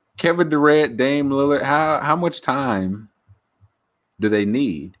Kevin Durant, Dame Lillard, how much time do they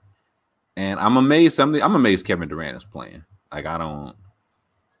need? And I'm amazed. I'm amazed Kevin Durant is playing. Like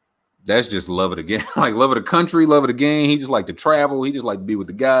that's just love of the game. Like love of the country, love of the game. He just like to travel. He just like to be with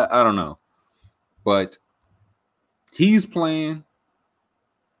the guy. I don't know. But he's playing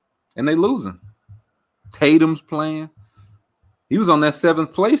and they losing. Tatum's playing. He was on that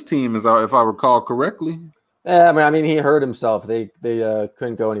 7th place team, if I recall correctly. Yeah, I mean, he hurt himself. They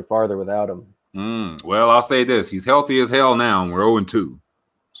couldn't go any farther without him. Well, I'll say this: he's healthy as hell now, and we're 0-2.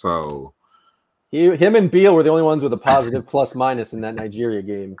 So, him and Beal were the only ones with a positive plus minus in that Nigeria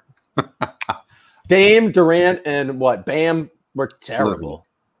game. Dame, Durant, and Bam were terrible.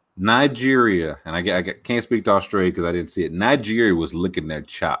 Listen, Nigeria, and I can't speak to Australia because I didn't see it. Nigeria was licking their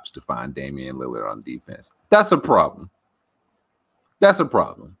chops to find Damian Lillard on defense. That's a problem.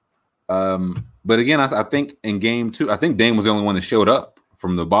 But again, I think in game 2, I think Dame was the only one that showed up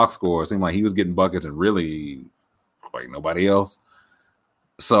from the box score. It seemed like he was getting buckets and really like nobody else.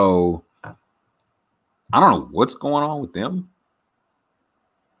 So I don't know what's going on with them.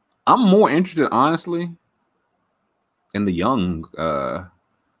 I'm more interested, honestly, in the young.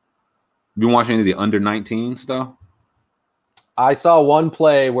 Been watching any of the under 19 stuff? I saw one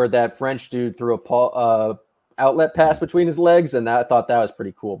play where that French dude threw a outlet pass between his legs, and I thought that was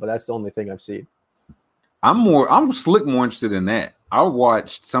pretty cool. But that's the only thing I've seen. I'm slick more interested in that. I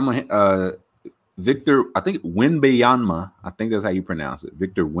watched someone Victor, I think Wembanyama, I think that's how you pronounce it.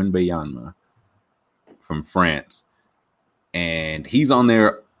 Victor Wembanyama from France. And he's on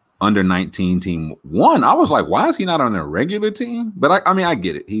their under 19 team. One, I was like, why is he not on their regular team? But I mean, I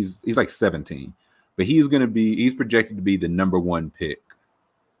get it. He's like 17. But he's projected to be the number 1 pick.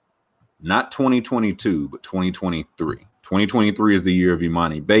 Not 2022, but 2023. 2023 is the year of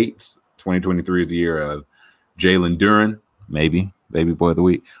Imani Bates. 2023 is the year of Jalen Duren, maybe baby boy of the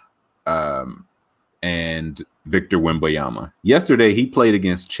week, and Victor Wembanyama. Yesterday, he played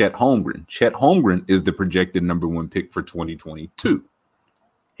against Chet Holmgren. Chet Holmgren is the projected number 1 pick for 2022.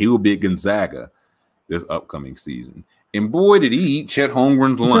 He will be at Gonzaga this upcoming season. And boy, did he eat Chet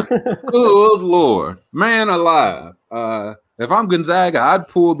Holmgren's lunch. Good Lord. Man alive. If I'm Gonzaga, I'd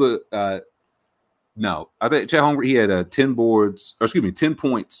pull the no. I think Chet Holmgren, he had 10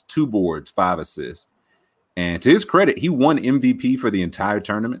 points, 2 boards, 5 assists. And to his credit, he won MVP for the entire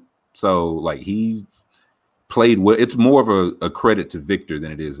tournament. So, like, he played well. It's more of a credit to Victor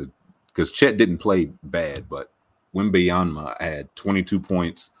than it is because Chet didn't play bad, but Wembanyama had 22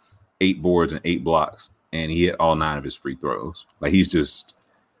 points, 8 boards, and 8 blocks, and he hit all 9 of his free throws. Like, he's just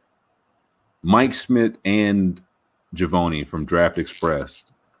Mike Smith and Javoni from Draft Express.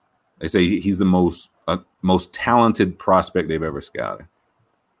 They say he's the most talented prospect they've ever scouted,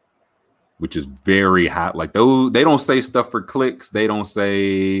 which is very hot. Like, they don't say stuff for clicks. They're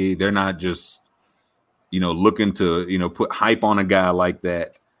not just, looking to, put hype on a guy like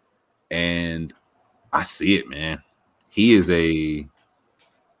that. And I see it, man. He's 7'2".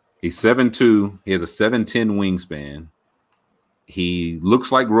 He has a 7'10" wingspan. He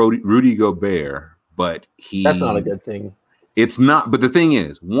looks like Rudy Gobert, but that's not a good thing. It's not. But the thing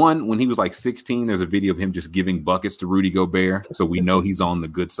is, one, when he was like 16, there's a video of him just giving buckets to Rudy Gobert. So we know he's on the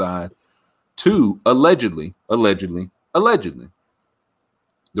good side. 2, allegedly, the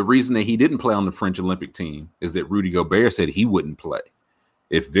reason that he didn't play on the French Olympic team is that Rudy Gobert said he wouldn't play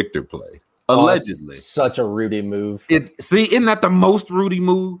if Victor played. Allegedly. Such a Rudy move. Isn't that the most Rudy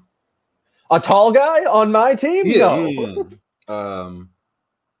move? A tall guy on my team? Yeah. No.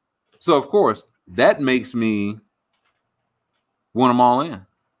 So, of course, that makes me want them all in.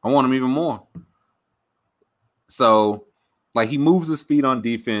 I want them even more. So, like, he moves his feet on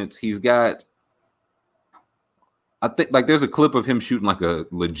defense. He's got, I think, like, there's a clip of him shooting like a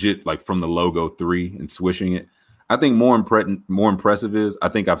legit, like, from the logo 3 and swishing it. I think more impressive is I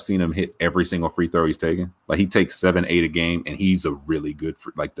think I've seen him hit every single free throw he's taken. Like, he takes 7, 8 a game, and he's a really good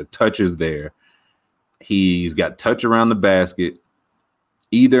like, the touch is there. He's got touch around the basket,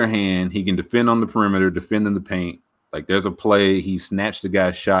 either hand. He can defend on the perimeter, defend in the paint. Like, there's a play, he snatched the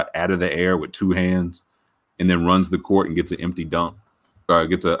guy's shot out of the air with 2 hands and then runs the court and gets an empty dunk or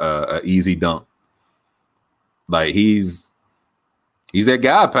gets a easy dunk. Like, he's that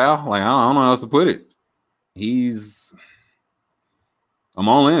guy, pal. Like, I don't know how else to put it. I'm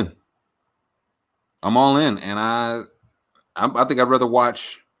all in. And I think I'd rather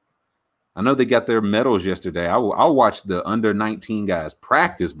watch. I know they got their medals yesterday. I'll watch the under 19 guys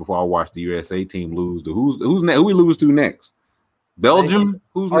practice before I watch the USA team lose to who we lose to next. Belgium?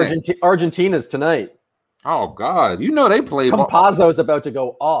 Who's next? Argentina's tonight. Oh God, they play. Campazzo's about to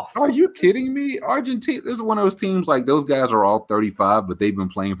go off. Are you kidding me? Argentina. This is one of those teams. Like, those guys are all 35, but they've been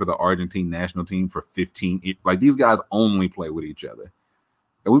playing for the Argentine national team for 15. Like, these guys only play with each other.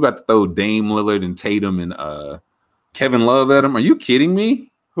 And we about to throw Dame Lillard and Tatum and Kevin Love at them. Are you kidding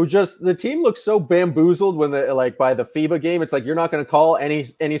me? The team looks so bamboozled when they, like, by the FIBA game. It's like, you're not going to call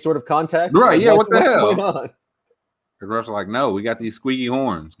any sort of contact, right? Like, yeah. What the hell? Going on? The refs are like, no, we got these squeaky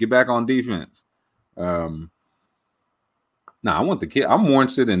horns. Get back on defense. I want the kid. I'm more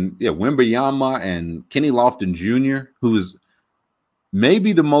interested in Wembanyama and Kenny Lofton Jr., who's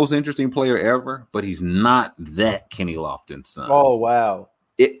maybe the most interesting player ever, but he's not that Kenny Lofton's son. Oh wow.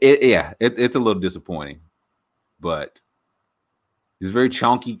 It's a little disappointing, but he's a very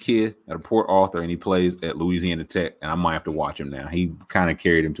chunky kid at a Port Arthur, and he plays at Louisiana Tech, and I might have to watch him now. He kind of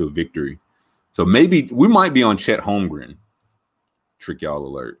carried him to a victory. So maybe we might be on Chet Holmgren. Trick y'all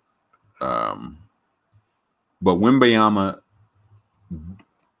alert. But Wembanyama,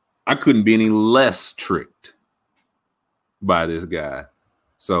 I couldn't be any less tricked by this guy.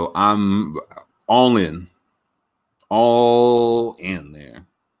 So I'm all in there.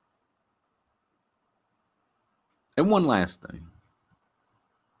 And one last thing.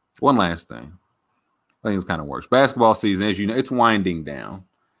 I think it's kind of worse. Basketball season, as you know, it's winding down.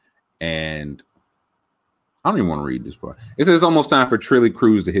 And I don't even want to read this part. It says it's almost time for Trilly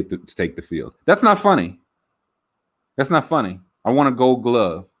Cruz to take the field. That's not funny. I want a Gold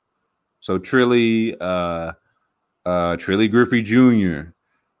Glove. So Trilly Griffey Jr.,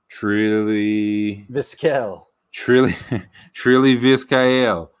 Trilly Vizquel, Trilly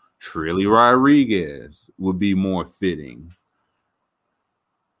Vizcael, Trilly Rodriguez would be more fitting.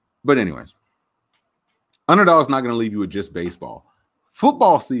 But anyways, Underdog's not going to leave you with just baseball.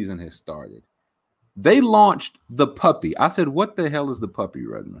 Football season has started. They launched the puppy. I said, what the hell is the puppy,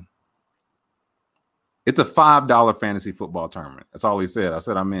 Redmond? It's a $5 fantasy football tournament. That's all he said. I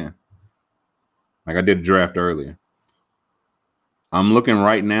said, I'm in. Like I did a draft earlier. I'm looking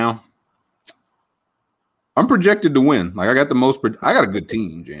right now. I'm projected to win. Like I got a good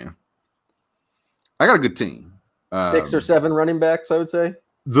team, Jam. I got a good team. 6 or 7 running backs, I would say.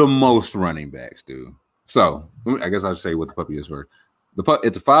 The most running backs, dude. So I guess I'll say what the puppy is first.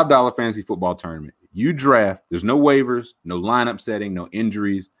 It's a $5 fantasy football tournament. You draft. There's no waivers, no lineup setting, no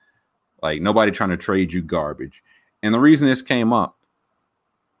injuries. Like nobody trying to trade you garbage. And the reason this came up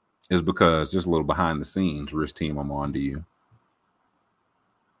is because just a little behind the scenes risk team I'm on to you.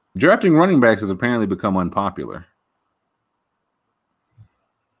 Drafting running backs has apparently become unpopular.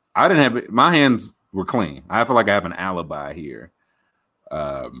 I didn't have it. My hands were clean. I feel like I have an alibi here.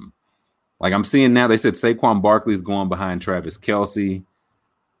 Like I'm seeing now, they said Saquon Barkley's going behind Travis Kelce.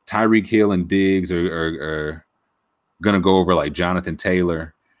 Tyreek Hill and Diggs are going to go over like Jonathan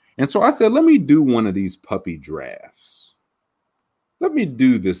Taylor. And so I said, let me do one of these puppy drafts. Let me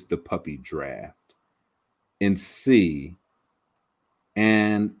do the puppy draft and see.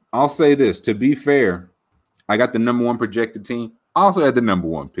 And I'll say this, to be fair, I got the number 1 projected team. I also had the number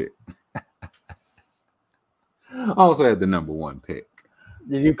 1 pick.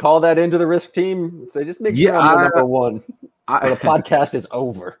 Did you call that into the risk team? Say, just make sure I'm number 1. Or the podcast is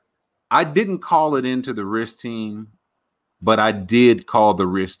over. I didn't call it into the risk team, but I did call the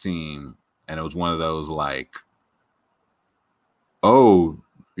risk team, and it was one of those like,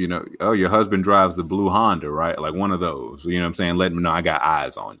 your husband drives the blue Honda, right? Like one of those, you know what I'm saying? Let me know I got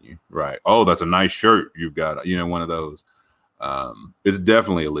eyes on you, right? Oh, that's a nice shirt you've got, one of those. It's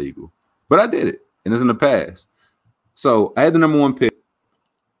definitely illegal, but I did it, and it's in the past. So I had the number 1 pick.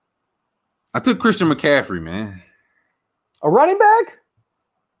 I took Christian McCaffrey, man. A running back?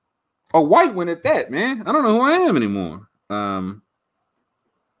 A white one at that, man. I don't know who I am anymore. I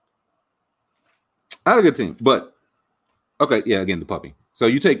had a good team, but okay, yeah, again, the puppy. So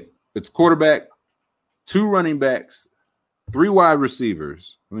it's quarterback, 2 running backs, 3 wide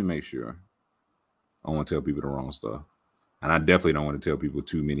receivers. Let me make sure. I don't want to tell people the wrong stuff. And I definitely don't want to tell people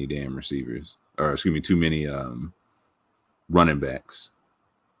too many damn receivers. Or too many running backs.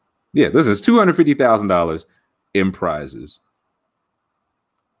 Yeah, this is $250,000 in prizes.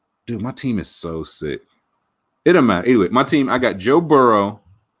 Dude, my team is so sick. It don't matter. Anyway, my team, I got Joe Burrow,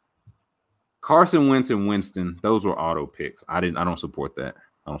 Carson Wentz, and Winston. Those were auto picks. I don't support that.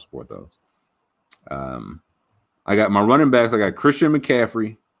 I don't support those. I got my running backs. I got Christian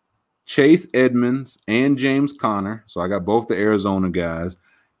McCaffrey, Chase Edmonds, and James Conner. So I got both the Arizona guys.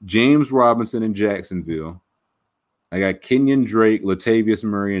 James Robinson in Jacksonville. I got Kenyon Drake, Latavius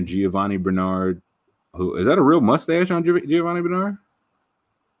Murray, and Giovanni Bernard. Who is that a real mustache on Giovanni Bernard?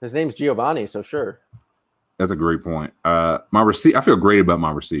 His name's Giovanni, so sure. That's a great point. I feel great about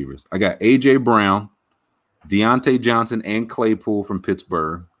my receivers. I got AJ Brown, Deontay Johnson, and Claypool from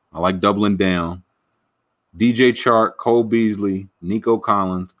Pittsburgh. I like doubling down. DJ Chark, Cole Beasley, Nico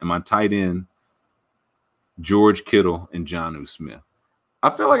Collins, and my tight end, George Kittle and Jonnu Smith. I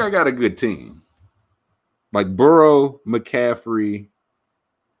feel like I got a good team. Like Burrow, McCaffrey,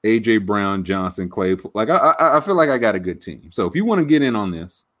 AJ Brown, Johnson, Claypool. Like I feel like I got a good team. So if you want to get in on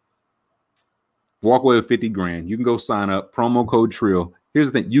this, walk away with $50,000. You can go sign up. Promo code TRILL. Here's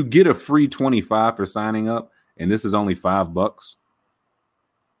the thing: you get a free 25 for signing up, and this is only $5.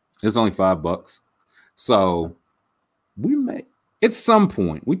 It's only $5. So we may at some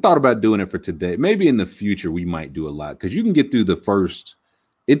point we thought about doing it for today. Maybe in the future we might do a lot because you can get through the first.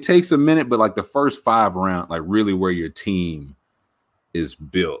 It takes a minute, but like the first 5 rounds, like really where your team is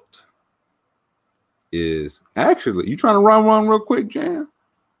built, is actually you trying to run one real quick, Jan?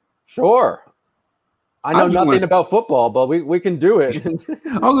 Sure. I know nothing about football, but we can do it. I was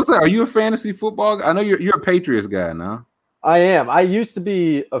gonna say, are you a fantasy football guy? I know you're a Patriots guy now. I am. I used to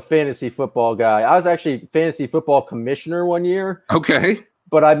be a fantasy football guy. I was actually fantasy football commissioner one year. Okay.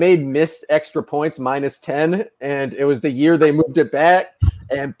 but I made missed extra points -10, and it was the year they moved it back,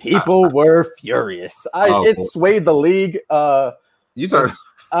 and people were furious. It swayed the league. I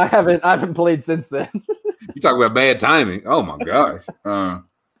haven't played since then. You talk about bad timing. Oh my gosh.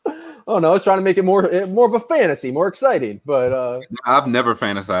 Oh no, I was trying to make it more of a fantasy, more exciting. But I've never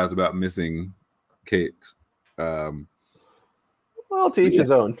fantasized about missing kicks. Well, to each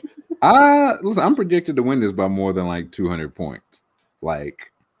his own. Listen, I'm predicted to win this by more than like 200 points.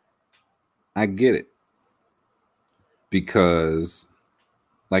 Like, I get it. Because,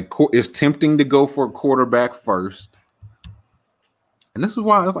 like, it's tempting to go for a quarterback first. And this is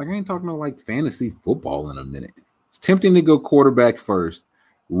why I was like, I ain't talking about like fantasy football in a minute. It's tempting to go quarterback first.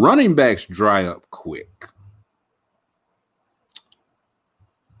 Running backs dry up quick.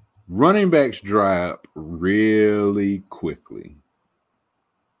 Running backs dry up really quickly.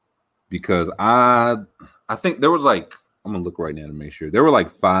 Because I think there was like, I'm going to look right now to make sure. There were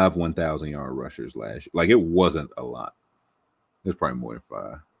like 5 1,000-yard rushers last year. Like, it wasn't a lot. There's probably more than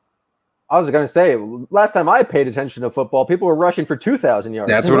 5. I was going to say, last time I paid attention to football, people were rushing for 2,000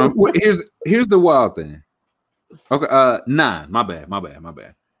 yards. That's what I'm. Here's the wild thing. Okay, 9. My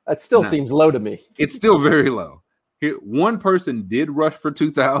bad. That still seems low to me. It's still very low. Here, one person did rush for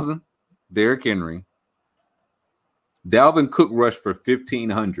 2,000. Derrick Henry. Dalvin Cook rushed for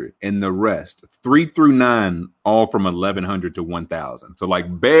 1,500, and the rest 3 through 9, all from 1,100 to 1,000. So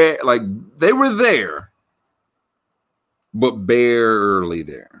like they were there, but barely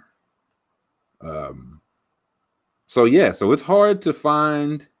there. So it's hard to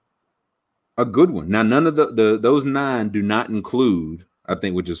find a good one. Now, none of those 9 do not include, I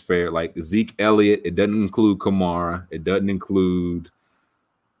think, which is fair, like Zeke Elliott. It doesn't include Kamara. It doesn't include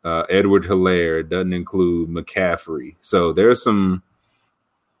Edward Hilaire. It doesn't include McCaffrey. So there's some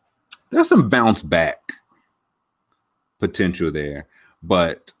bounce back potential there.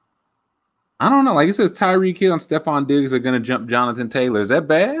 But I don't know. Like it says, Tyreek Hill and Stephon Diggs are going to jump Jonathan Taylor. Is that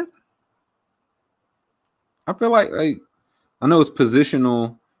bad? I feel like I know it's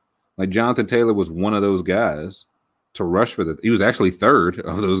positional. Like Jonathan Taylor was one of those guys to rush for he was actually third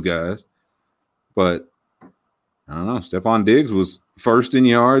of those guys. But I don't know. Stephon Diggs was first in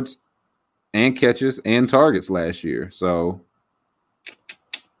yards and catches and targets last year. So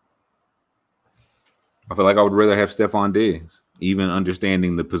I feel like I would rather have Stephon Diggs, even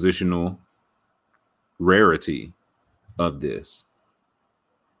understanding the positional rarity of this.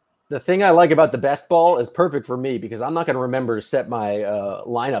 The thing I like about the best ball is perfect for me because I'm not going to remember to set my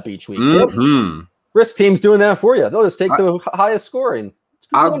lineup each week. Mm-hmm. Risk team's doing that for you. They'll just take the highest scoring.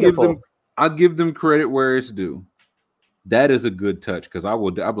 I'll give them credit where it's due. That is a good touch because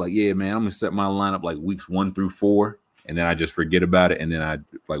I'll be like, yeah, man, I'm gonna set my lineup like weeks 1 through 4, and then I just forget about it, and then I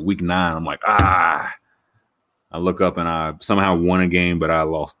like week 9, I'm like, I look up and I somehow won a game, but I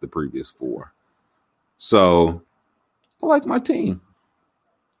lost the previous 4. So I like my team.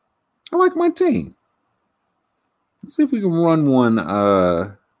 Let's see if we can run one.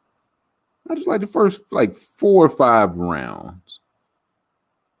 I just like the first like 4 or 5 rounds.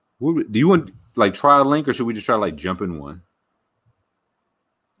 Do you want like try a link, or should we just try to like jump in one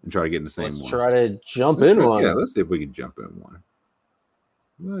and try to get in the same one? Let's try to jump in one. Yeah, let's see if we can jump in one.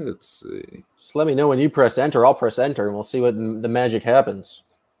 Let's see. Just let me know when you press enter. I'll press enter, and we'll see what the magic happens.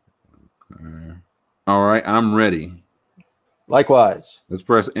 Okay. All right, I'm ready. Likewise. Let's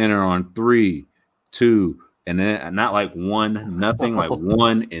press enter on 3, 2, and then not like 1, nothing, like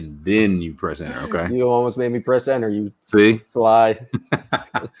 1, and then you press enter. Okay. You almost made me press enter. You see? Slide.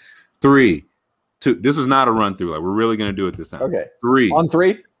 3, 2. This is not a run through. Like we're really gonna do it this time. Okay. 3 on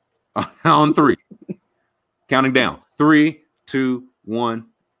 3. On 3. Counting down. 3, 2, 1.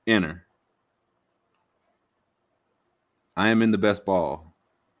 Enter. I am in the best ball.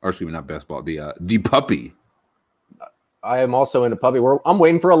 Or excuse me, not best ball. The puppy. I am also in a puppy. I'm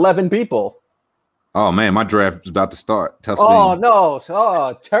waiting for 11 people. Oh man, my draft is about to start. Tough scene. Oh no!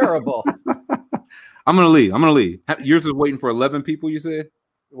 Oh, terrible. I'm gonna leave. Yours is waiting for 11 people. You said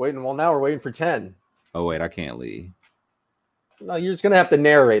waiting. Well, now we're waiting for 10. Oh wait, I can't leave. No, you're just gonna have to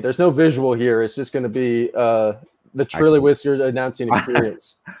narrate. There's no visual here. It's just gonna be the Trilly Wizard announcing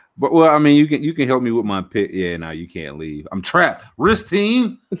experience. But well, I mean, you can help me with my pick. Yeah, no, you can't leave. I'm trapped. Risk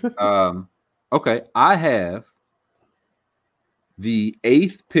team. Okay, I have the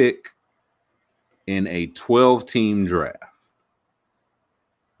 8th pick in a 12-team draft.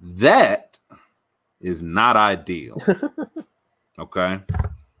 That is not ideal. Okay.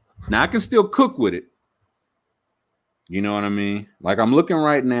 Now I can still cook with it. You know what I mean? Like I'm looking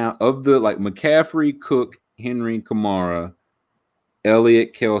right now of the like McCaffrey, Cook, Henry, Kamara,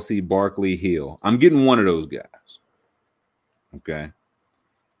 Elliott, Kelsey, Barkley, Hill. I'm getting one of those guys. Okay.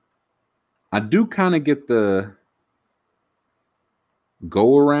 I do kind of get the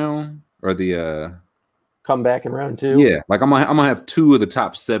go around or the come back in round 2. Yeah, like I'm gonna have 2 of the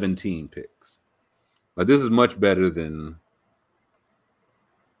top 17 picks. But this is much better than.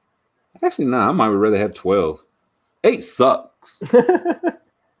 Actually, no, I might rather have 12. 8 sucks.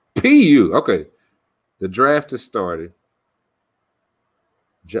 PU. Okay, the draft has started.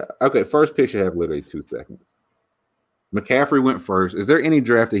 Okay, first pick should have literally 2 seconds. McCaffrey went first. Is there any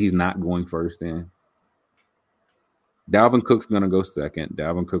draft that he's not going first in? Dalvin Cook's going to go second.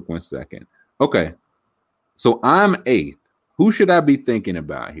 Dalvin Cook went second. Okay, so I'm 8th. Who should I be thinking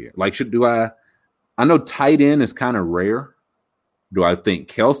about here? Like, I know tight end is kind of rare. Do I think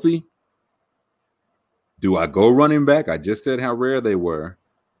Kelsey? Do I go running back? I just said how rare they were.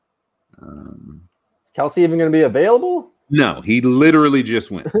 Is Kelsey even going to be available? No, he literally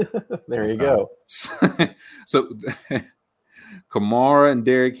just went. There you go. So Kamara and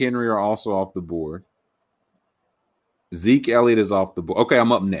Derrick Henry are also off the board. Zeke Elliott is off the board. Okay,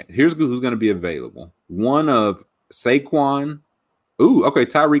 I'm up next. Here's who's going to be available. One of Saquon. Ooh, okay,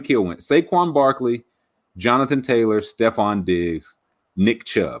 Tyreek Hill went. Saquon Barkley, Jonathan Taylor, Stephon Diggs, Nick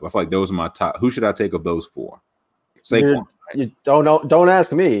Chubb. I feel like those are my top. Who should I take of those 4? Saquon. You don't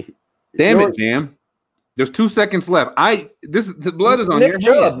ask me. Damn it, Jam. There's 2 seconds left. The blood is on Nick your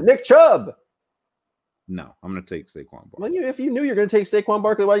Chubb. hand. Nick Chubb. No, I'm going to take Saquon Barkley. Well, if you knew you're going to take Saquon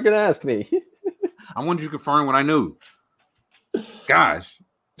Barkley, why are you going to ask me? I wanted you to confirm what I knew. Gosh,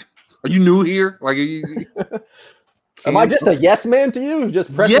 are you new here? Like, am I just a yes man to you?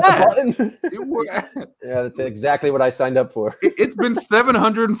 Just press the button. Yeah, that's exactly what I signed up for. It's been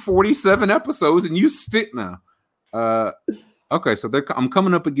 747 episodes, and you stick now. Okay, so I'm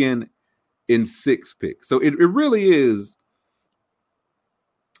coming up again in 6 picks. So it really is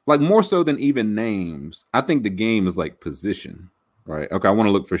like more so than even names. I think the game is like position, right? Okay, I want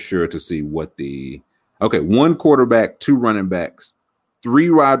to look for sure to see what 1 quarterback, 2 running backs, 3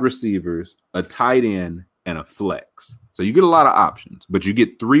 wide receivers, a tight end, and a flex. So you get a lot of options, but you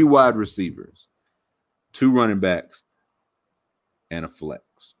get 3 wide receivers, 2 running backs, and a flex.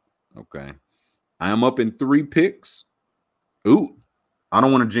 Okay. I am up in 3 picks. Ooh, I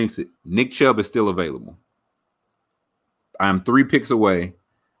don't want to jinx it. Nick Chubb is still available. I am 3 picks away.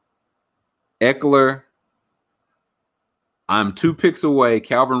 Eckler. I'm 2 picks away.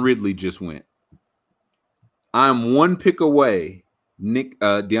 Calvin Ridley just went. I'm 1 pick away.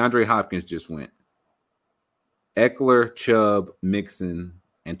 DeAndre Hopkins just went. Eckler, Chubb, Mixon,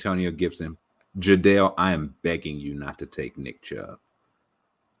 Antonio Gibson. Jadale, I am begging you not to take Nick Chubb.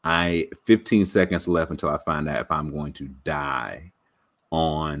 15 seconds left until I find out if I'm going to die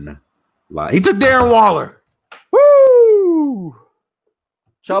on live. He took Darren Waller. Woo!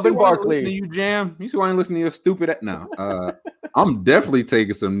 Chubb and Barkley. You Jam. You see why I listen to your stupid? No, I'm definitely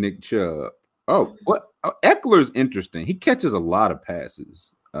taking some Nick Chubb. Oh, what? Eckler's interesting. He catches a lot of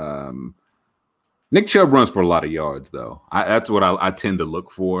passes. Nick Chubb runs for a lot of yards, though. That's what I tend to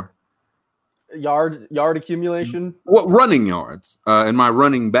look for. Yard accumulation? What running yards? And my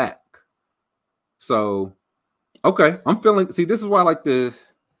running back. So, okay, I'm feeling. See, this is why I like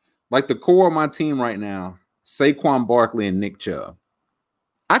the core of my team right now: Saquon Barkley and Nick Chubb.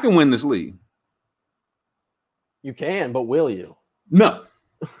 I can win this league. You can, but will you? No.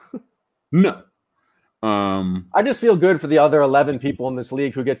 No. I just feel good for the other 11 people in this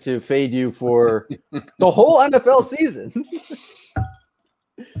league who get to fade you for the whole NFL season.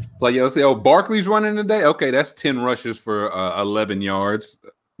 It's like, Barkley's running today. Okay, that's 10 rushes for 11 yards.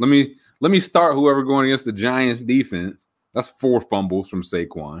 Let me start whoever going against the Giants defense. That's 4 fumbles from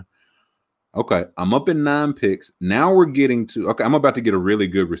Saquon. Okay, I'm up in 9 picks. Now we're getting to I'm about to get a really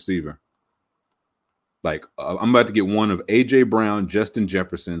good receiver. Like I'm about to get one of A.J. Brown, Justin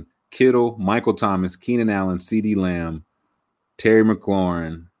Jefferson, Kittle, Michael Thomas, Keenan Allen, CeeDee Lamb, Terry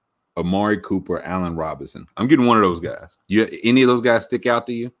McLaurin, Amari Cooper, Allen Robinson. I'm getting one of those guys. Any of those guys stick out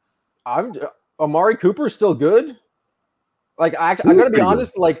to you? Amari Cooper's still good. Like I gotta be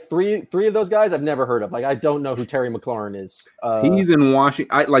honest, like three of those guys I've never heard of. Like I don't know who Terry McLaurin is. He's in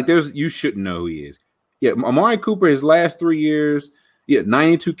Washington. You shouldn't know who he is. Yeah, Amari Cooper, his last 3 years,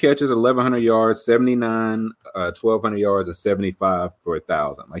 92 catches, 1,100 yards, 79, 1,200 yards, and 75 for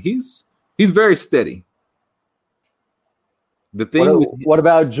 1,000. Like he's very steady. The thing. What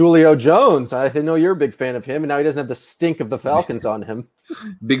about Julio Jones? I know you're a big fan of him, and now he doesn't have the stink of the Falcons on him.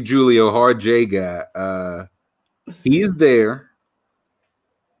 Big Julio, hard J guy. He is there.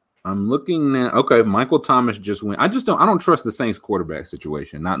 I'm looking now. Okay, Michael Thomas just went. I don't trust the Saints quarterback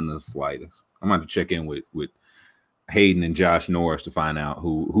situation, not in the slightest. I'm going to check in with Hayden and Josh Norris to find out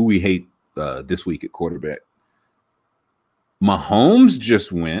who we hate this week at quarterback. Mahomes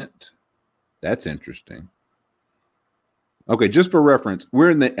just went. That's interesting. Okay, just for reference,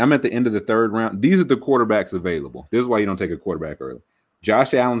 I'm at the end of the third round. These are the quarterbacks available. This is why you don't take a quarterback early.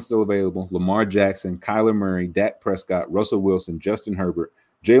 Josh Allen's still available. Lamar Jackson, Kyler Murray, Dak Prescott, Russell Wilson, Justin Herbert,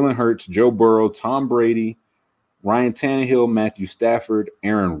 Jalen Hurts, Joe Burrow, Tom Brady, Ryan Tannehill, Matthew Stafford,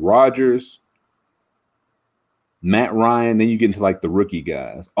 Aaron Rodgers, Matt Ryan. Then you get into like the rookie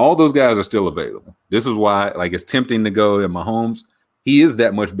guys. All those guys are still available. This is why like it's tempting to go at Mahomes. He is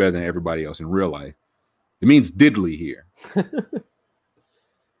that much better than everybody else in real life. It means diddly here. Okay.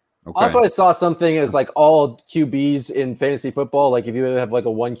 Also, I saw something as like all QBs in fantasy football. Like if you have like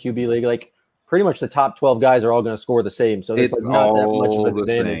a 1 QB league, like pretty much the top 12 guys are all going to score the same. So it's like not that much of an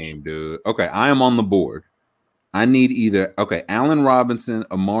advantage. Same, dude. Okay, I am on the board. I need either Allen Robinson,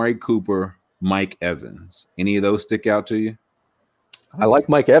 Amari Cooper, Mike Evans. Any of those stick out to you? I like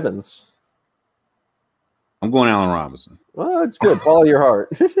Mike Evans. I'm going Allen Robinson. Well, it's good. Follow your heart.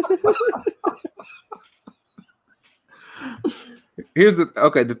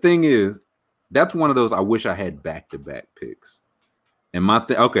 The thing is, that's one of those I wish I had back-to-back picks. And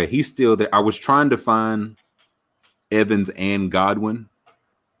he's still there. I was trying to find Evans and Godwin.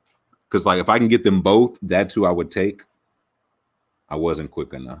 Because like if I can get them both, that's who I would take. I wasn't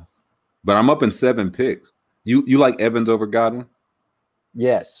quick enough. But I'm up in 7 picks. You like Evans over Godwin?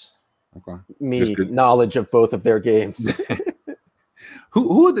 Yes. Okay. Knowledge of both of their games.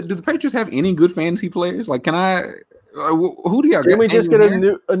 Do the Patriots have any good fantasy players? Like, can I? Who do y'all? Can we just get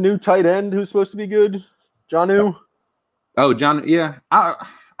a new tight end who's supposed to be good? Jonnu. Oh, John. Yeah, I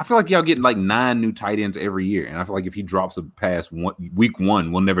feel like y'all get like 9 new tight ends every year, and I feel like if he drops past week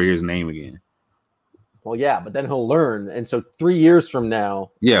 1, we'll never hear his name again. Well, yeah, but then he'll learn, and so 3 years from now,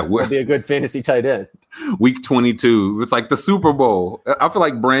 he'll be a good fantasy tight end. Week 22, it's like the Super Bowl. I feel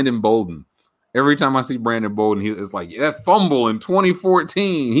like Brandon Bolden. Every time I see Brandon Bolden, it's like that fumble in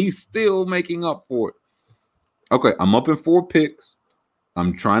 2014. He's still making up for it. Okay, I'm up in 4 picks.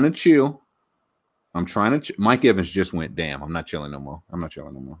 I'm trying to chill. Mike Evans just went, damn, I'm not chilling no more.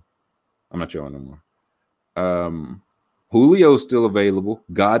 Julio's still available.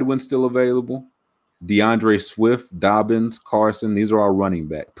 Godwin's still available. DeAndre Swift, Dobbins, Carson. These are all running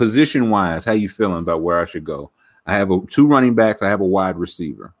back. Position-wise, how you feeling about where I should go? I have 2 running backs. I have a wide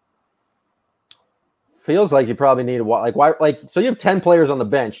receiver. Feels like you probably need so you have 10 players on the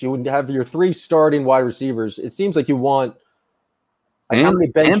bench. You would have your 3 starting wide receivers. It seems like you want how many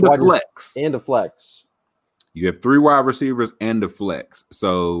bench and a flex. And a flex. You have 3 wide receivers and a flex.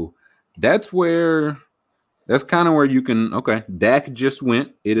 So that's kind of where you can. Okay, Dak just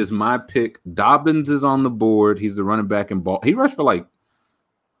went. It is my pick. Dobbins is on the board. He's the running back in ball. He rushed for like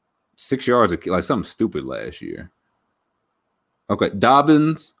 6 yards, like something stupid last year. Okay,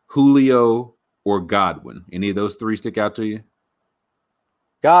 Dobbins, Julio, or Godwin. Any of those 3 stick out to you?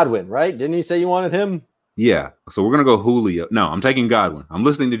 Godwin, right? Didn't you say you wanted him? Yeah. So we're going to go Julio. No, I'm taking Godwin. I'm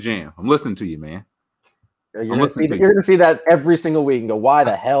listening to Jam. I'm listening to you, man. You're going to see that every single week and go, why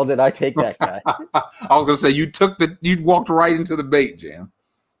the hell did I take that guy? I was going to say, you walked right into the bait, Jam.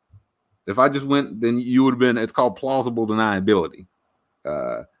 If I just went, then you would have been, it's called plausible deniability.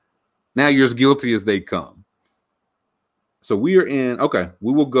 Now you're as guilty as they come. So we are in,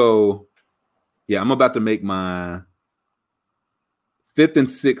 we will go. Yeah, I'm about to make my 5th and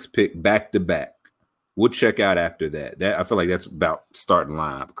 6th pick back to back. We'll check out after that. I feel like that's about starting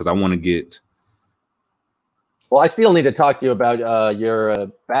lineup because I want to get. Well, I still need to talk to you about your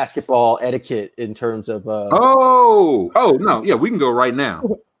basketball etiquette in terms of. Oh no, yeah, we can go right now.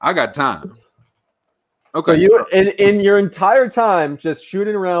 I got time. Okay. So you in your entire time just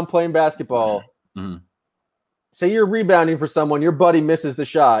shooting around playing basketball. Mm-hmm. Say you're rebounding for someone, your buddy misses the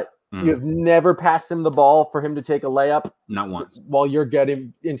shot. Mm. You have never passed him the ball for him to take a layup? Not once. While you're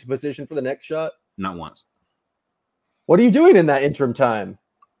getting into position for the next shot? Not once. What are you doing in that interim time?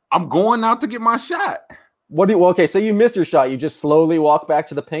 I'm going out to get my shot. So you miss your shot. You just slowly walk back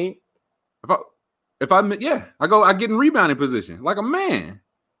to the paint? I get in rebounding position like a man.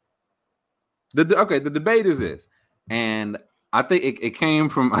 The debate is this. And I think it came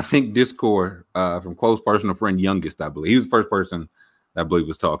from, Discord, from close personal friend Youngest, I believe. He was the first person I believe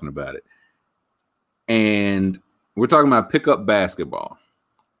was talking about it. And we're talking about pickup basketball.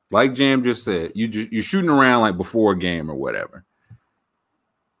 Like Jam just said, you're shooting around like before a game or whatever.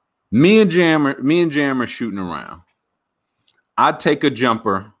 Me and Jam are shooting around. I take a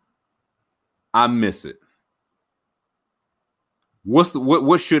jumper. I miss it. What's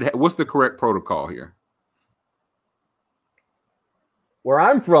the correct protocol here? Where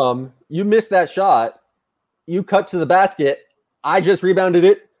I'm from, you miss that shot, you cut to the basket. I just rebounded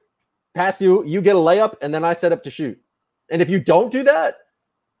it, pass you, you get a layup, and then I set up to shoot. And if you don't do that,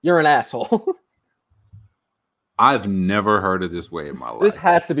 you're an asshole. I've never heard of this way in my life. This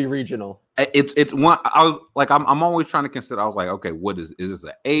has to be regional. It's one. I was like, I'm always trying to consider. I was like, okay, what is this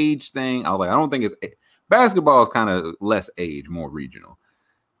an age thing? I was like, I don't think it's basketball is kind of less age, more regional.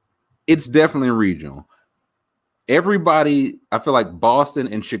 It's definitely regional. Everybody, I feel like Boston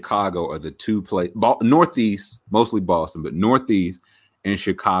and Chicago are the two places. Northeast, mostly Boston, but Northeast and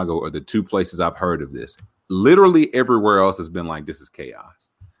Chicago are the two places I've heard of this. Literally everywhere else has been like, this is chaos.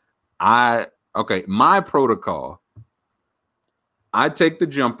 Okay, my protocol, I take the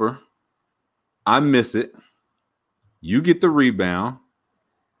jumper, I miss it, you get the rebound,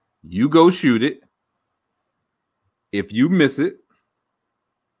 you go shoot it. If you miss it,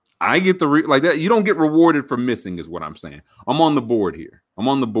 I get the like that. You don't get rewarded for missing is what I'm saying. I'm on the board here.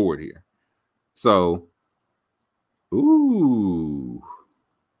 So, ooh,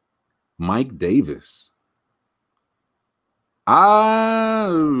 Mike Davis.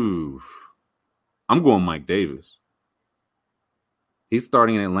 I'm going Mike Davis. He's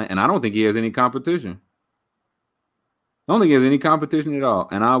starting in Atlanta, and I don't think he has any competition. I don't think he has any competition at all,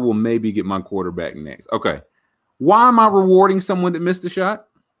 and I will maybe get my quarterback next. Okay. Why am I rewarding someone that missed a shot?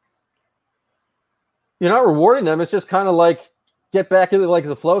 You're not rewarding them. It's just kind of like get back into like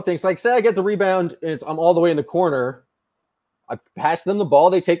the flow of things. Like say I get the rebound, and I'm all the way in the corner. I pass them the ball.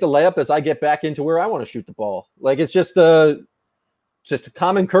 They take the layup as I get back into where I want to shoot the ball. Like it's just a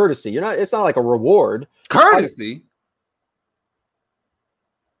common courtesy. It's not like a reward. Courtesy.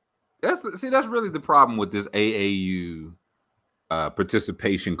 That's really the problem with this AAU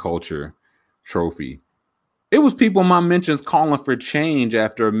participation culture trophy. It was people in my mentions calling for change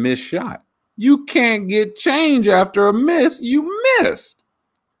after a missed shot. You can't get change after a miss. You missed.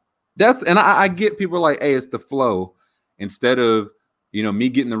 I get people like, hey, it's the flow. Instead of, me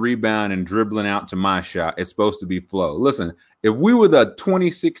getting the rebound and dribbling out to my shot, it's supposed to be flow. Listen, if we were the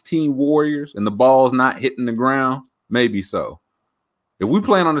 2016 Warriors and the ball's not hitting the ground, maybe so. If we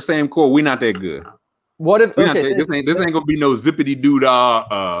playing on the same court, we're not that good. What if this ain't gonna be no zippity doo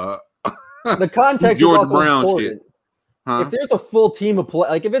dah? The context George is also Brown important. shit. Huh? If there's a full team of play,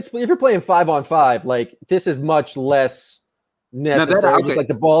 like if you're playing 5-on-5, like this is much less necessary. Just like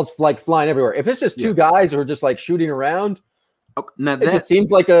the ball's like flying everywhere. If it's just two guys who are just like shooting around, it just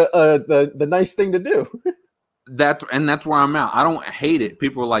seems like the nice thing to do. That's where I'm at. I don't hate it.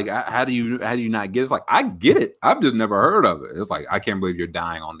 People are like, how do you not get it? It's like, I get it. I've just never heard of it. It's like, I can't believe you're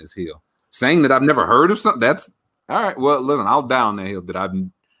dying on this hill. Saying that I've never heard of something, that's all right. Well, listen, I'll die on that hill that I've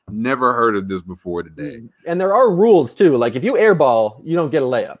never heard of this before today. And there are rules too. Like if you airball, you don't get a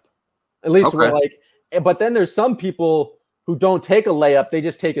layup. At least we're like, but then there's some people who don't take a layup, they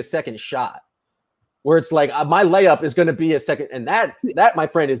just take a second shot. Where it's like my layup is going to be a second, and that my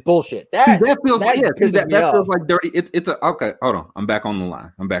friend is bullshit. That feels like dirty. It's okay. Hold on, I'm back on the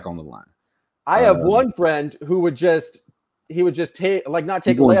line. I have one friend who would just take not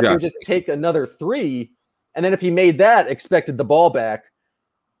take a layup, he would just take another three, and then if he made that, expected the ball back,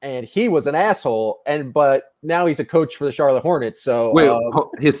 and he was an asshole. But now he's a coach for the Charlotte Hornets. So wait,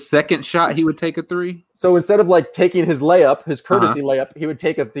 his second shot, he would take a three. So instead of like taking his layup, his courtesy layup, he would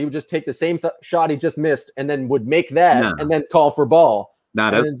just take the same shot he just missed and then would make that and then call for ball.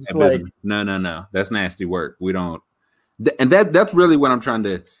 No, that's nasty work. We don't, and that's really what I'm trying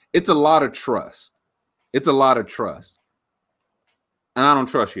to. It's a lot of trust. And I don't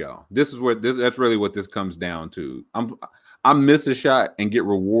trust y'all. That's really what this comes down to. I miss a shot and get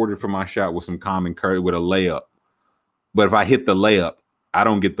rewarded for my shot with some common courtesy with a layup. But if I hit the layup, I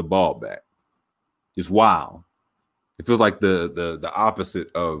don't get the ball back. It's wild. It feels like the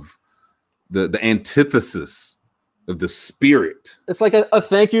opposite of the antithesis of the spirit. It's like a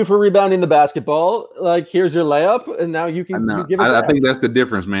thank you for rebounding the basketball. Like here's your layup, and now you can give it back. I think that's the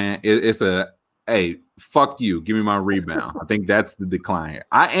difference, man. It's hey, fuck you, give me my rebound. I think that's the decline here.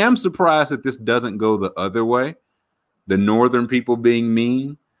 I am surprised that this doesn't go the other way. The northern people being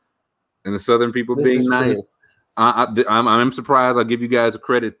mean and the southern people being nice. I'm surprised. I'll give you guys a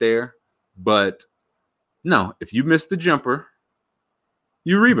credit there, but. No, if you miss the jumper,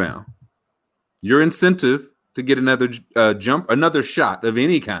 you rebound. Your incentive to get another shot of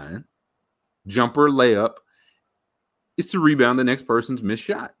any kind, jumper, layup, is to rebound the next person's missed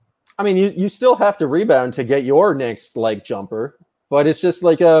shot. I mean, you still have to rebound to get your next jumper, but it's just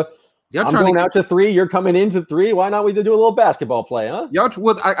like I'm going out to three, you're coming into three. Why not we do a little basketball play, huh?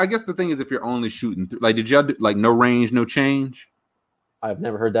 I guess the thing is if you're only shooting, did y'all do no range, no change? I've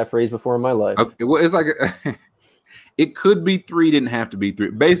never heard that phrase before in my life. Okay, well, it's like it could be three, didn't have to be three.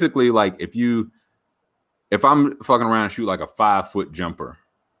 Basically, like if I'm fucking around and shoot like a 5-foot jumper,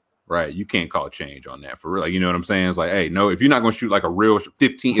 right? You can't call change on that for real. Like, you know what I'm saying? It's like, hey, no, if you're not going to shoot like a real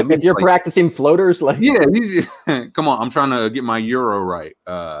 15, if you're practicing floaters, like come on, I'm trying to get my euro right.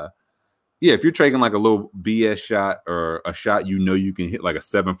 If you're taking like a little BS shot or a shot, you can hit like a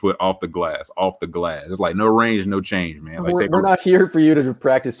 7-foot off the glass. It's like no range, no change, man. Like we're not here for you to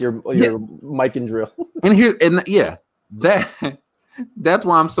practice your mic and drill. That's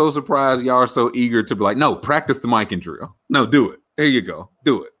why I'm so surprised y'all are so eager to be like, no, practice the mic and drill. No, do it. There you go.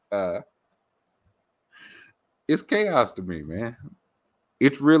 Do it. It's chaos to me, man.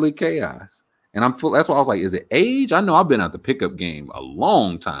 It's really chaos. And that's why I was like, is it age? I know I've been at the pickup game a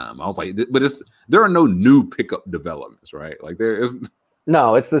long time. I was like, but there are no new pickup developments, right? Like there is.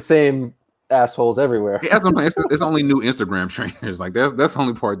 No, it's the same assholes everywhere. It's only new Instagram trainers. Like that's the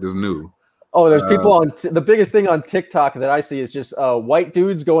only part that's new. Oh, there's people on the biggest thing on TikTok that I see is just white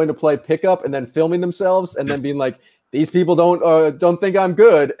dudes going to play pickup and then filming themselves and then being like, these people don't think I'm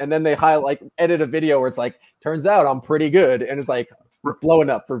good. And then they edit a video where it's like, turns out I'm pretty good. And it's like, blowing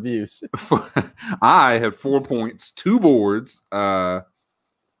up for views. I have 4 points, 2 boards.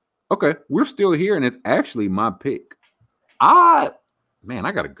 Okay, we're still here, and it's actually my pick. I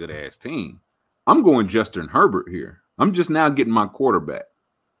got a good ass team. I'm going Justin Herbert here. I'm just now getting my quarterback.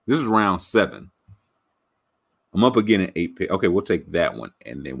 This is round 7. I'm up again at 8 pick. Okay, we'll take that one,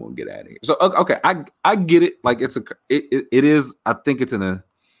 and then we'll get out of here. So okay, I get it. Like it is. I think it's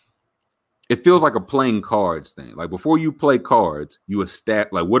it feels like a playing cards thing. Like before you play cards, you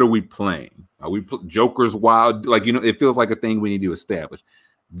establish, like, what are we playing? Are we Joker's Wild? Like, it feels like a thing we need to establish.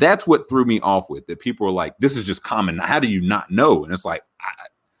 That's what threw me off with that. People are like, this is just common. How do you not know? And it's like,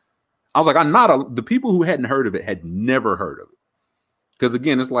 I was like, the people who hadn't heard of it had never heard of it. Because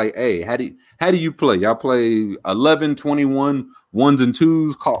again, it's like, hey, how do you play? Y'all play 11, 21, 1s and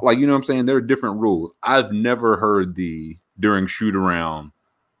 2s. Like, you know what I'm saying? There are different rules. I've never heard during shoot around,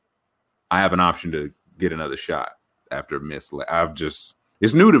 I have an option to get another shot after a miss.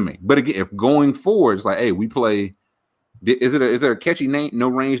 It's new to me. But again, if going forward, it's like, hey, we play. Is there a catchy name? No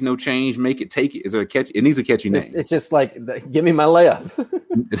range, no change. Make it, take it. Is there a catchy? It needs a catchy name. It's just like, give me my layup.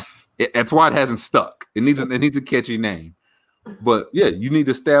 That's why it hasn't stuck. It needs a catchy name. But yeah, you need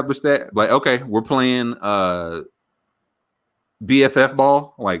to establish that. Like, okay, we're playing BFF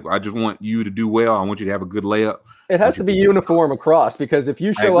ball. Like, I just want you to do well. I want you to have a good layup. It has to be uniform across, because if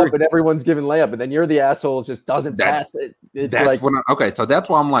you show up and everyone's giving layup and then you're the asshole, just doesn't pass it. It's like, so that's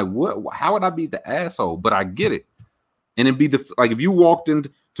why I'm like, what? How would I be the asshole? But I get it. And it'd be if you walked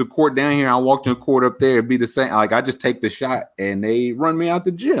into court down here, I walked in court up there, it'd be the same. Like, I just take the shot and they run me out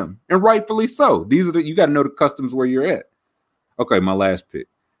the gym, and rightfully so. You got to know the customs where you're at. Okay, my last pick.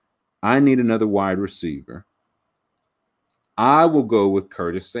 I need another wide receiver. I will go with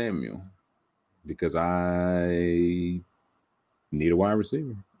Curtis Samuel, because I need a wide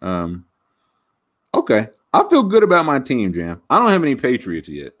receiver. Okay. I feel good about my team, Jam. I don't have any Patriots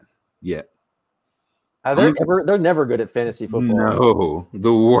yet. They're never good at fantasy football. No,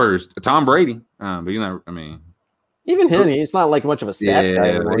 the worst. Tom Brady. But even him, he's not like much of a stats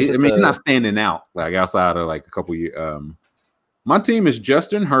guy. He's not standing out like outside of like a couple years. My team is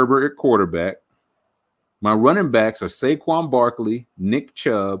Justin Herbert at quarterback. My running backs are Saquon Barkley, Nick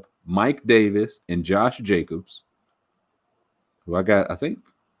Chubb, Mike Davis, and Josh Jacobs. Who I got, I think,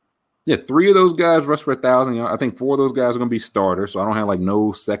 3 of those guys rush for 1,000 yards. I think 4 of those guys are going to be starters, so I don't have like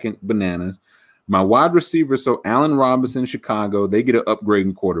no second bananas. My wide receivers, so Allen Robinson, Chicago, they get an upgrade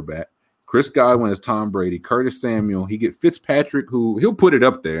in quarterback. Chris Godwin is Tom Brady. Curtis Samuel, he get Fitzpatrick, who he'll put it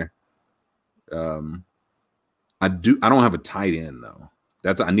up there. I don't have a tight end though.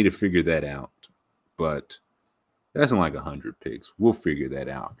 I need to figure that out. But that's in like 100 picks. We'll figure that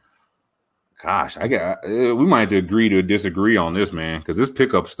out. Gosh, we might have to agree to disagree on this, man, because this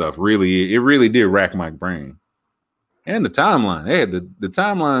pickup stuff really did rack my brain. And the timeline. Hey, the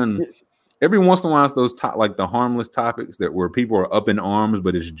timeline. Every once in a while, it's those like the harmless topics where people are up in arms,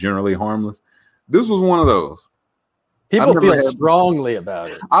 but it's generally harmless. This was one of those. People feel strongly about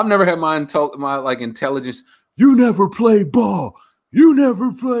it. I've never had my intelligence. You never play ball. You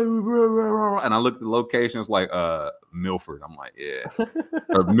never play. And I looked at the locations like Milford. I'm like, yeah.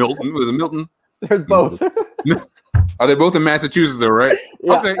 Or Milton. Was it Milton? There's both. Are they both in Massachusetts though, right?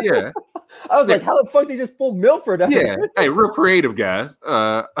 Yeah. Okay, yeah. I was like, how the fuck did you just pull Milford out? Yeah. Hey, real creative guys.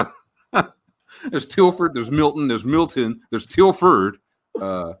 There's Tilford, there's Milton, there's Milton, there's Tilford,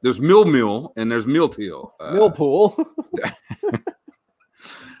 there's Mill, and there's Milltill. Millpool.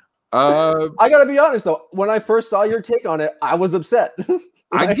 I gotta be honest though, when I first saw your take on it, I was upset.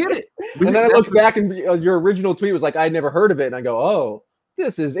 I get it. And then I looked back and your original tweet was like, I'd never heard of it. And I go, oh,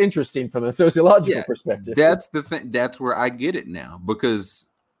 this is interesting from a sociological perspective. That's the thing. That's where I get it now, because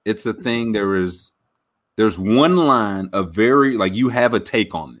it's a thing. There's one line of very like you have a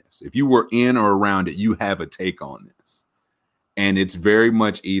take on this. If you were in or around it, you have a take on this. And it's very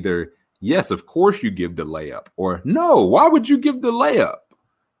much either, yes, of course you give the layup, or no, why would you give the layup?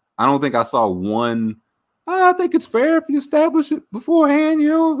 I don't think I saw one. I think it's fair if you establish it beforehand,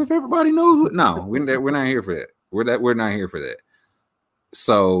 if everybody knows it. No, we're not here for that. We're not here for that.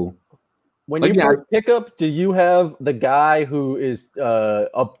 So when you play pickup, do you have the guy who is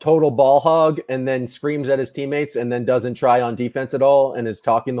a total ball hog and then screams at his teammates and then doesn't try on defense at all and is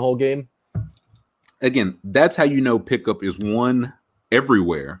talking the whole game? Again, that's how you know pickup is one,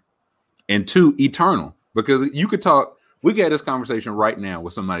 everywhere, and two, eternal. Because you could talk, we could have this conversation right now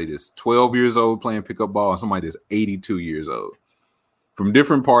with somebody that's 12 years old playing pickup ball and somebody that's 82 years old from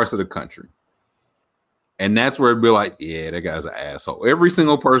different parts of the country. And that's where it'd be like, yeah, that guy's an asshole. Every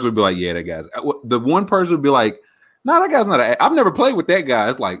single person would be like, yeah, that guy's. The one person would be like, no, that guy's not an. I've never played with that guy.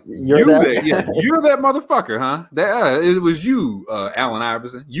 It's like you're that motherfucker, huh? It was you, Allen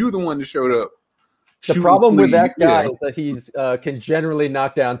Iverson. You the one that showed up. The problem with that guy is that he's can generally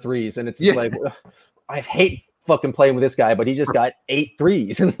knock down threes, and it's like I hate fucking playing with this guy, but he just got 8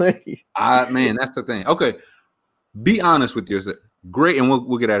 threes. Man, that's the thing. Okay, be honest with yourself. Great, and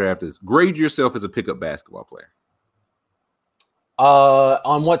we'll get at it after this. Grade yourself as a pickup basketball player.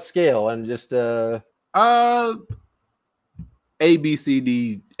 On what scale? And just A, B, C,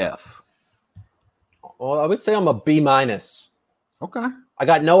 D, F. Well, I would say I'm a B-. Okay. I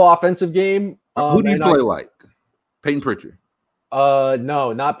got no offensive game. Who do you play like? Peyton Pritchard?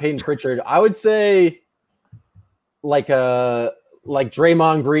 No, not Peyton Pritchard. I would say like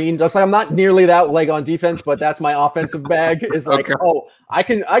Draymond Green. Just like I'm not nearly that on defense, but that's my offensive bag. Is like,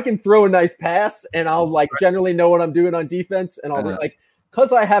 okay. I can throw a nice pass, and I'll generally know what I'm doing on defense, and I'll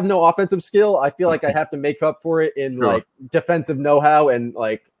because I have no offensive skill, I feel like I have to make up for it in defensive know-how and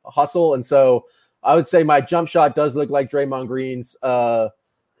hustle, and so I would say my jump shot does look like Draymond Green's.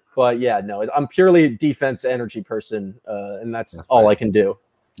 But yeah, no, I'm purely defense energy person, and that's all I can do.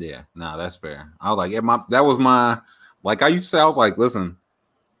 Yeah, no, that's fair. I was like, that was my. Like I used to say, I was like, listen,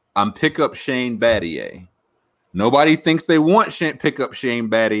 I'm pick up Shane Battier. Nobody thinks they want pick up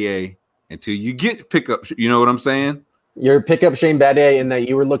Shane Battier until you get pick up. You know what I'm saying? You're pick up Shane Battier in that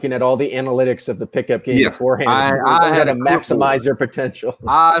you were looking at all the analytics of the pickup game beforehand. I had to maximize your potential.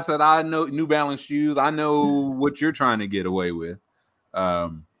 I said, I know New Balance shoes. I know what you're trying to get away with.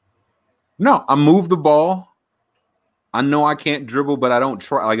 No, I move the ball. I know I can't dribble, but I don't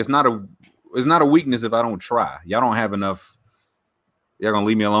try. Like it's not a weakness if I don't try. Y'all don't have enough. Y'all gonna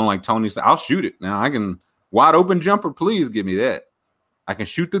leave me alone like Tony said. I'll shoot it. Now I can wide open jumper. Please give me that. I can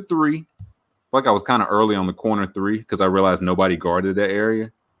shoot the 3. Like I was kind of early on the corner 3 because I realized nobody guarded that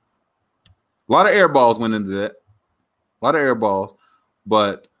area. A lot of air balls went into that. A lot of air balls.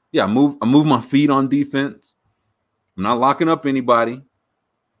 But yeah, I move my feet on defense. I'm not locking up anybody,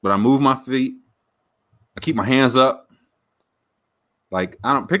 but I move my feet. I keep my hands up. Like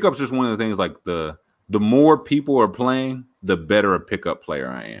pickup's just one of the things. Like the more people are playing, the better a pickup player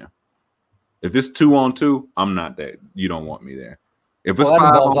I am. If it's 2-on-2, I'm not that. You don't want me there. If it's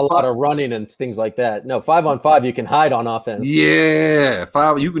 5-on-5, a lot of running and things like that. No, 5-on-5, you can hide on offense. Yeah,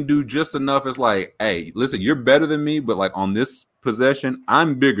 5, you can do just enough. It's like, hey, listen, you're better than me, but like on this possession,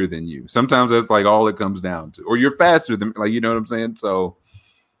 I'm bigger than you. Sometimes that's like all it comes down to. Or you're faster than, like, you know what I'm saying? So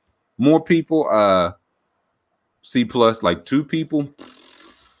more people, C+, like 2 people,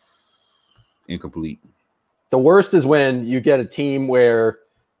 incomplete. The worst is when you get a team where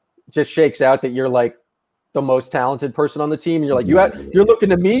it just shakes out that you're like the most talented person on the team, and you're like, you're looking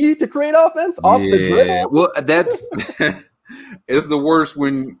to me to create offense off the dribble. Well, that's it's the worst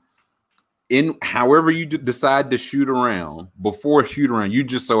when however you decide to shoot around, before a shoot around, you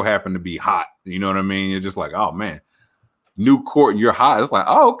just so happen to be hot. You know what I mean? You're just like, oh man, new court, you're hot. It's like,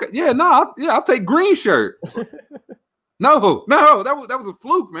 oh okay, yeah, no, I'll take green shirt. no, that was a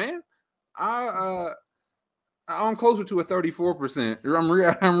fluke, man. I'm closer to a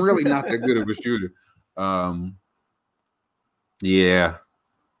 34%. I'm really not that good of a shooter. Yeah,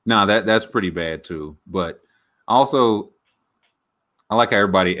 no, that's pretty bad too. But also, I like how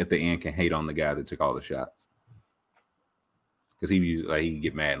everybody at the end can hate on the guy that took all the shots because he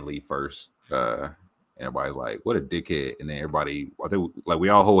get mad and leave first. Everybody's like, "What a dickhead!" And then everybody, we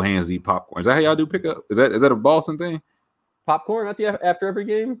all hold hands, eat popcorn. Is that how y'all do pickup? Is that a Boston thing? Popcorn after every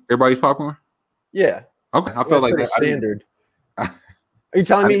game? Everybody's popcorn? Yeah. Okay. I felt like that's standard. Are you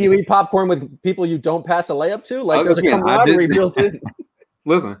telling me you eat popcorn with people you don't pass a layup to? Like there's a camaraderie built in.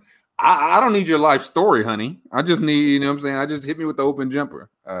 Listen, I don't need your life story, honey. I just need, you know what I'm saying? I just hit me with the open jumper.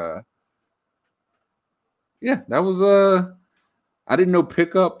 Yeah, that was I didn't know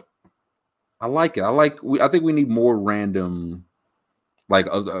pickup. I like it. I think we need more random. Like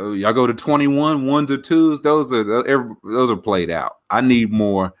y'all go to 21, 1s or 2s. Those are played out. I need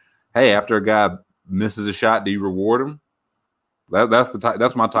more. Hey, after a guy misses a shot, do you reward him?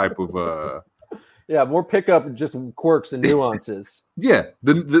 That's my type of. Yeah, more pickup, just quirks and nuances. Yeah,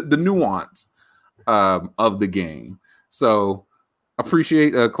 the nuance of the game. So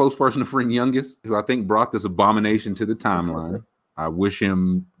appreciate a close personal friend Youngest, who I think brought this abomination to the timeline. I wish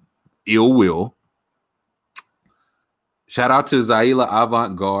him ill will. Shout out to Zaila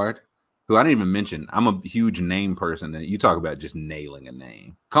Avant-Garde, who I didn't even mention. I'm a huge name person. You talk about just nailing a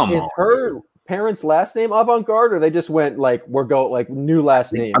name. Come on. Is her parents' last name Avant-Garde, or they just went new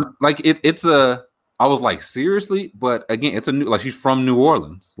last name? It's a. I was like, seriously? But again, it's a new, she's from New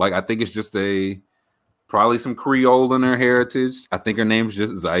Orleans. Like, I think it's just probably some Creole in her heritage. I think her name's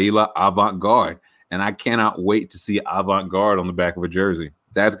just Zaila Avant-Garde. And I cannot wait to see Avant-Garde on the back of a jersey.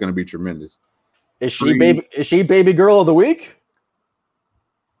 That's going to be tremendous. Is she baby girl of the week?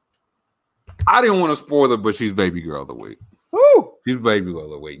 I didn't want to spoil her, but she's baby girl of the week. Woo! She's baby girl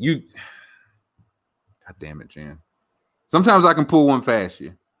of the week. God damn it, Jan. Sometimes I can pull one past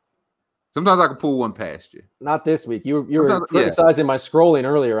you. Not this week. You were criticizing my scrolling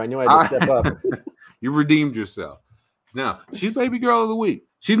earlier. I knew I had to step up. You redeemed yourself. Now, she's baby girl of the week.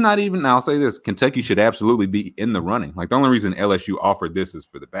 She's not even, now I'll say this, Kentucky should absolutely be in the running. Like, the only reason LSU offered this is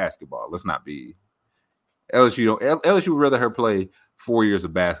for the basketball. Let's not be, LSU would rather her play 4 years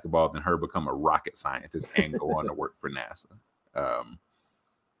of basketball than her become a rocket scientist and go on to work for NASA.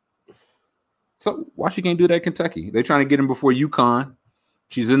 So why she can't do that at Kentucky? They're trying to get him before UConn.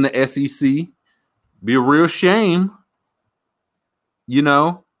 She's in the SEC. Be a real shame.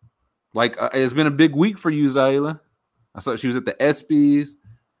 It's been a big week for you, Zaila. I saw she was at the ESPYs.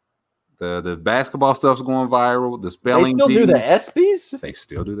 The basketball stuff's going viral. The spelling. They still do the ESPYs? They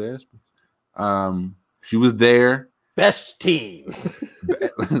still do the ESPYs. She was there. Best team.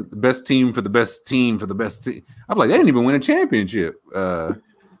 Best team for the best team for the best team. I'm like, they didn't even win a championship.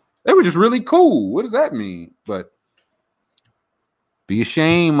 They were just really cool. What does that mean? But be a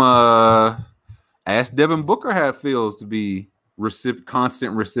shame. Ask Devin Booker how it feels to be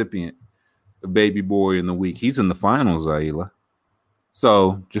constant recipient of Baby Boy in the week. He's in the finals, Zaila.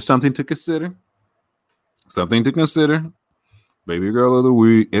 So just something to consider. Baby girl of the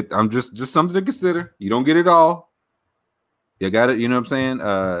week. I'm just something to consider. You don't get it all. You got it. You know what I'm saying?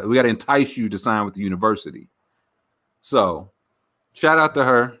 We got to entice you to sign with the university. So shout out to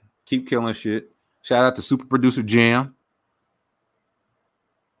her. Keep killing shit. Shout out to super producer Jam.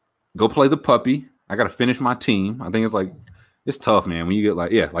 Go play the puppy. I got to finish my team. I think it's tough, man. When you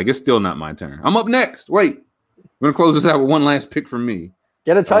get it's still not my turn. I'm up next. Wait. We're going to close this out with one last pick from me.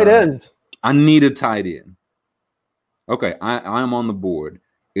 Get a tight end. I need a tight end. Okay, I'm on the board.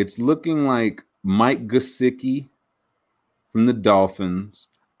 It's looking like Mike Gesicki from the Dolphins.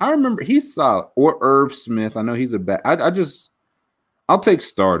 I remember he's solid. Or Irv Smith. I know he's a back. I'll take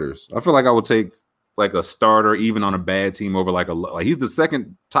starters. I feel like I would take a starter even on a bad team over he's the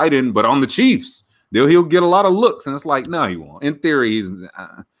second tight end, but on the Chiefs. He'll get a lot of looks, and it's like, no, he won't. In theory,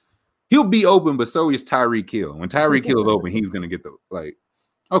 he'll be open, but so is Tyreek Hill. When Tyreek Hill's open, he's going to get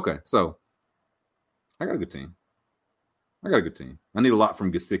okay, so I got a good team. I need a lot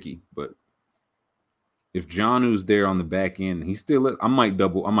from Gesicki, but if Jonnu's there on the back end, he's still, I might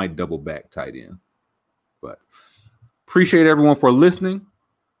double back tight end. But appreciate everyone for listening.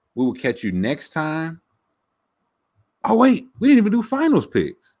 We will catch you next time. Oh, wait, we didn't even do finals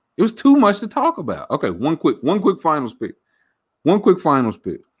picks. It was too much to talk about. Okay, one quick finals pick.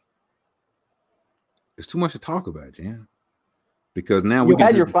 It's too much to talk about, Jan. Because now you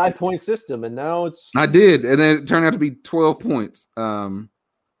had your 5-point system, and now it's. I did, and then it turned out to be 12 points.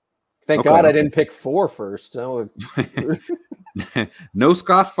 Thank God I didn't pick 4 first. No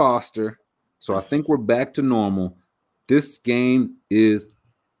Scott Foster, so I think we're back to normal. This game is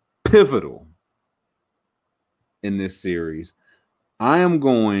pivotal in this series. I am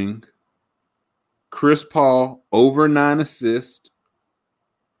going Chris Paul over 9 assists.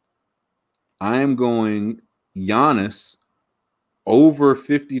 I am going Giannis over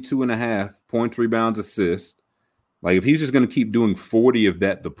 52.5 points, rebounds, assists. Like, if he's just going to keep doing 40 of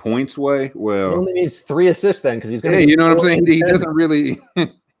that the points way, well. He only needs 3 assists then, because he's going to. Yeah, you know what I'm saying? He doesn't really.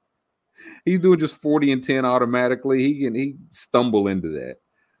 He's doing just 40 and 10 automatically. He stumble into that.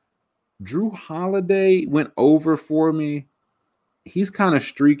 Drew Holiday went over for me. He's kind of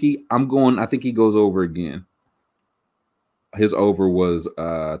streaky. I think he goes over again. His over was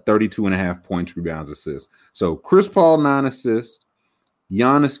 32.5 points, rebounds, assists. So Chris Paul, 9 assists.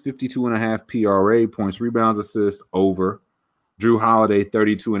 Giannis, 52.5 PRA, points, rebounds, assists, over. Jrue Holiday,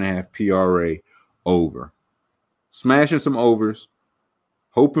 32.5 PRA over. Smashing some overs,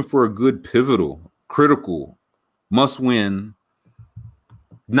 hoping for a good pivotal, critical, must-win,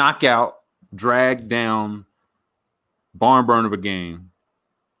 knockout, drag down, barn burn of a game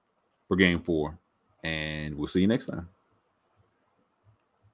for Game 4. And we'll see you next time.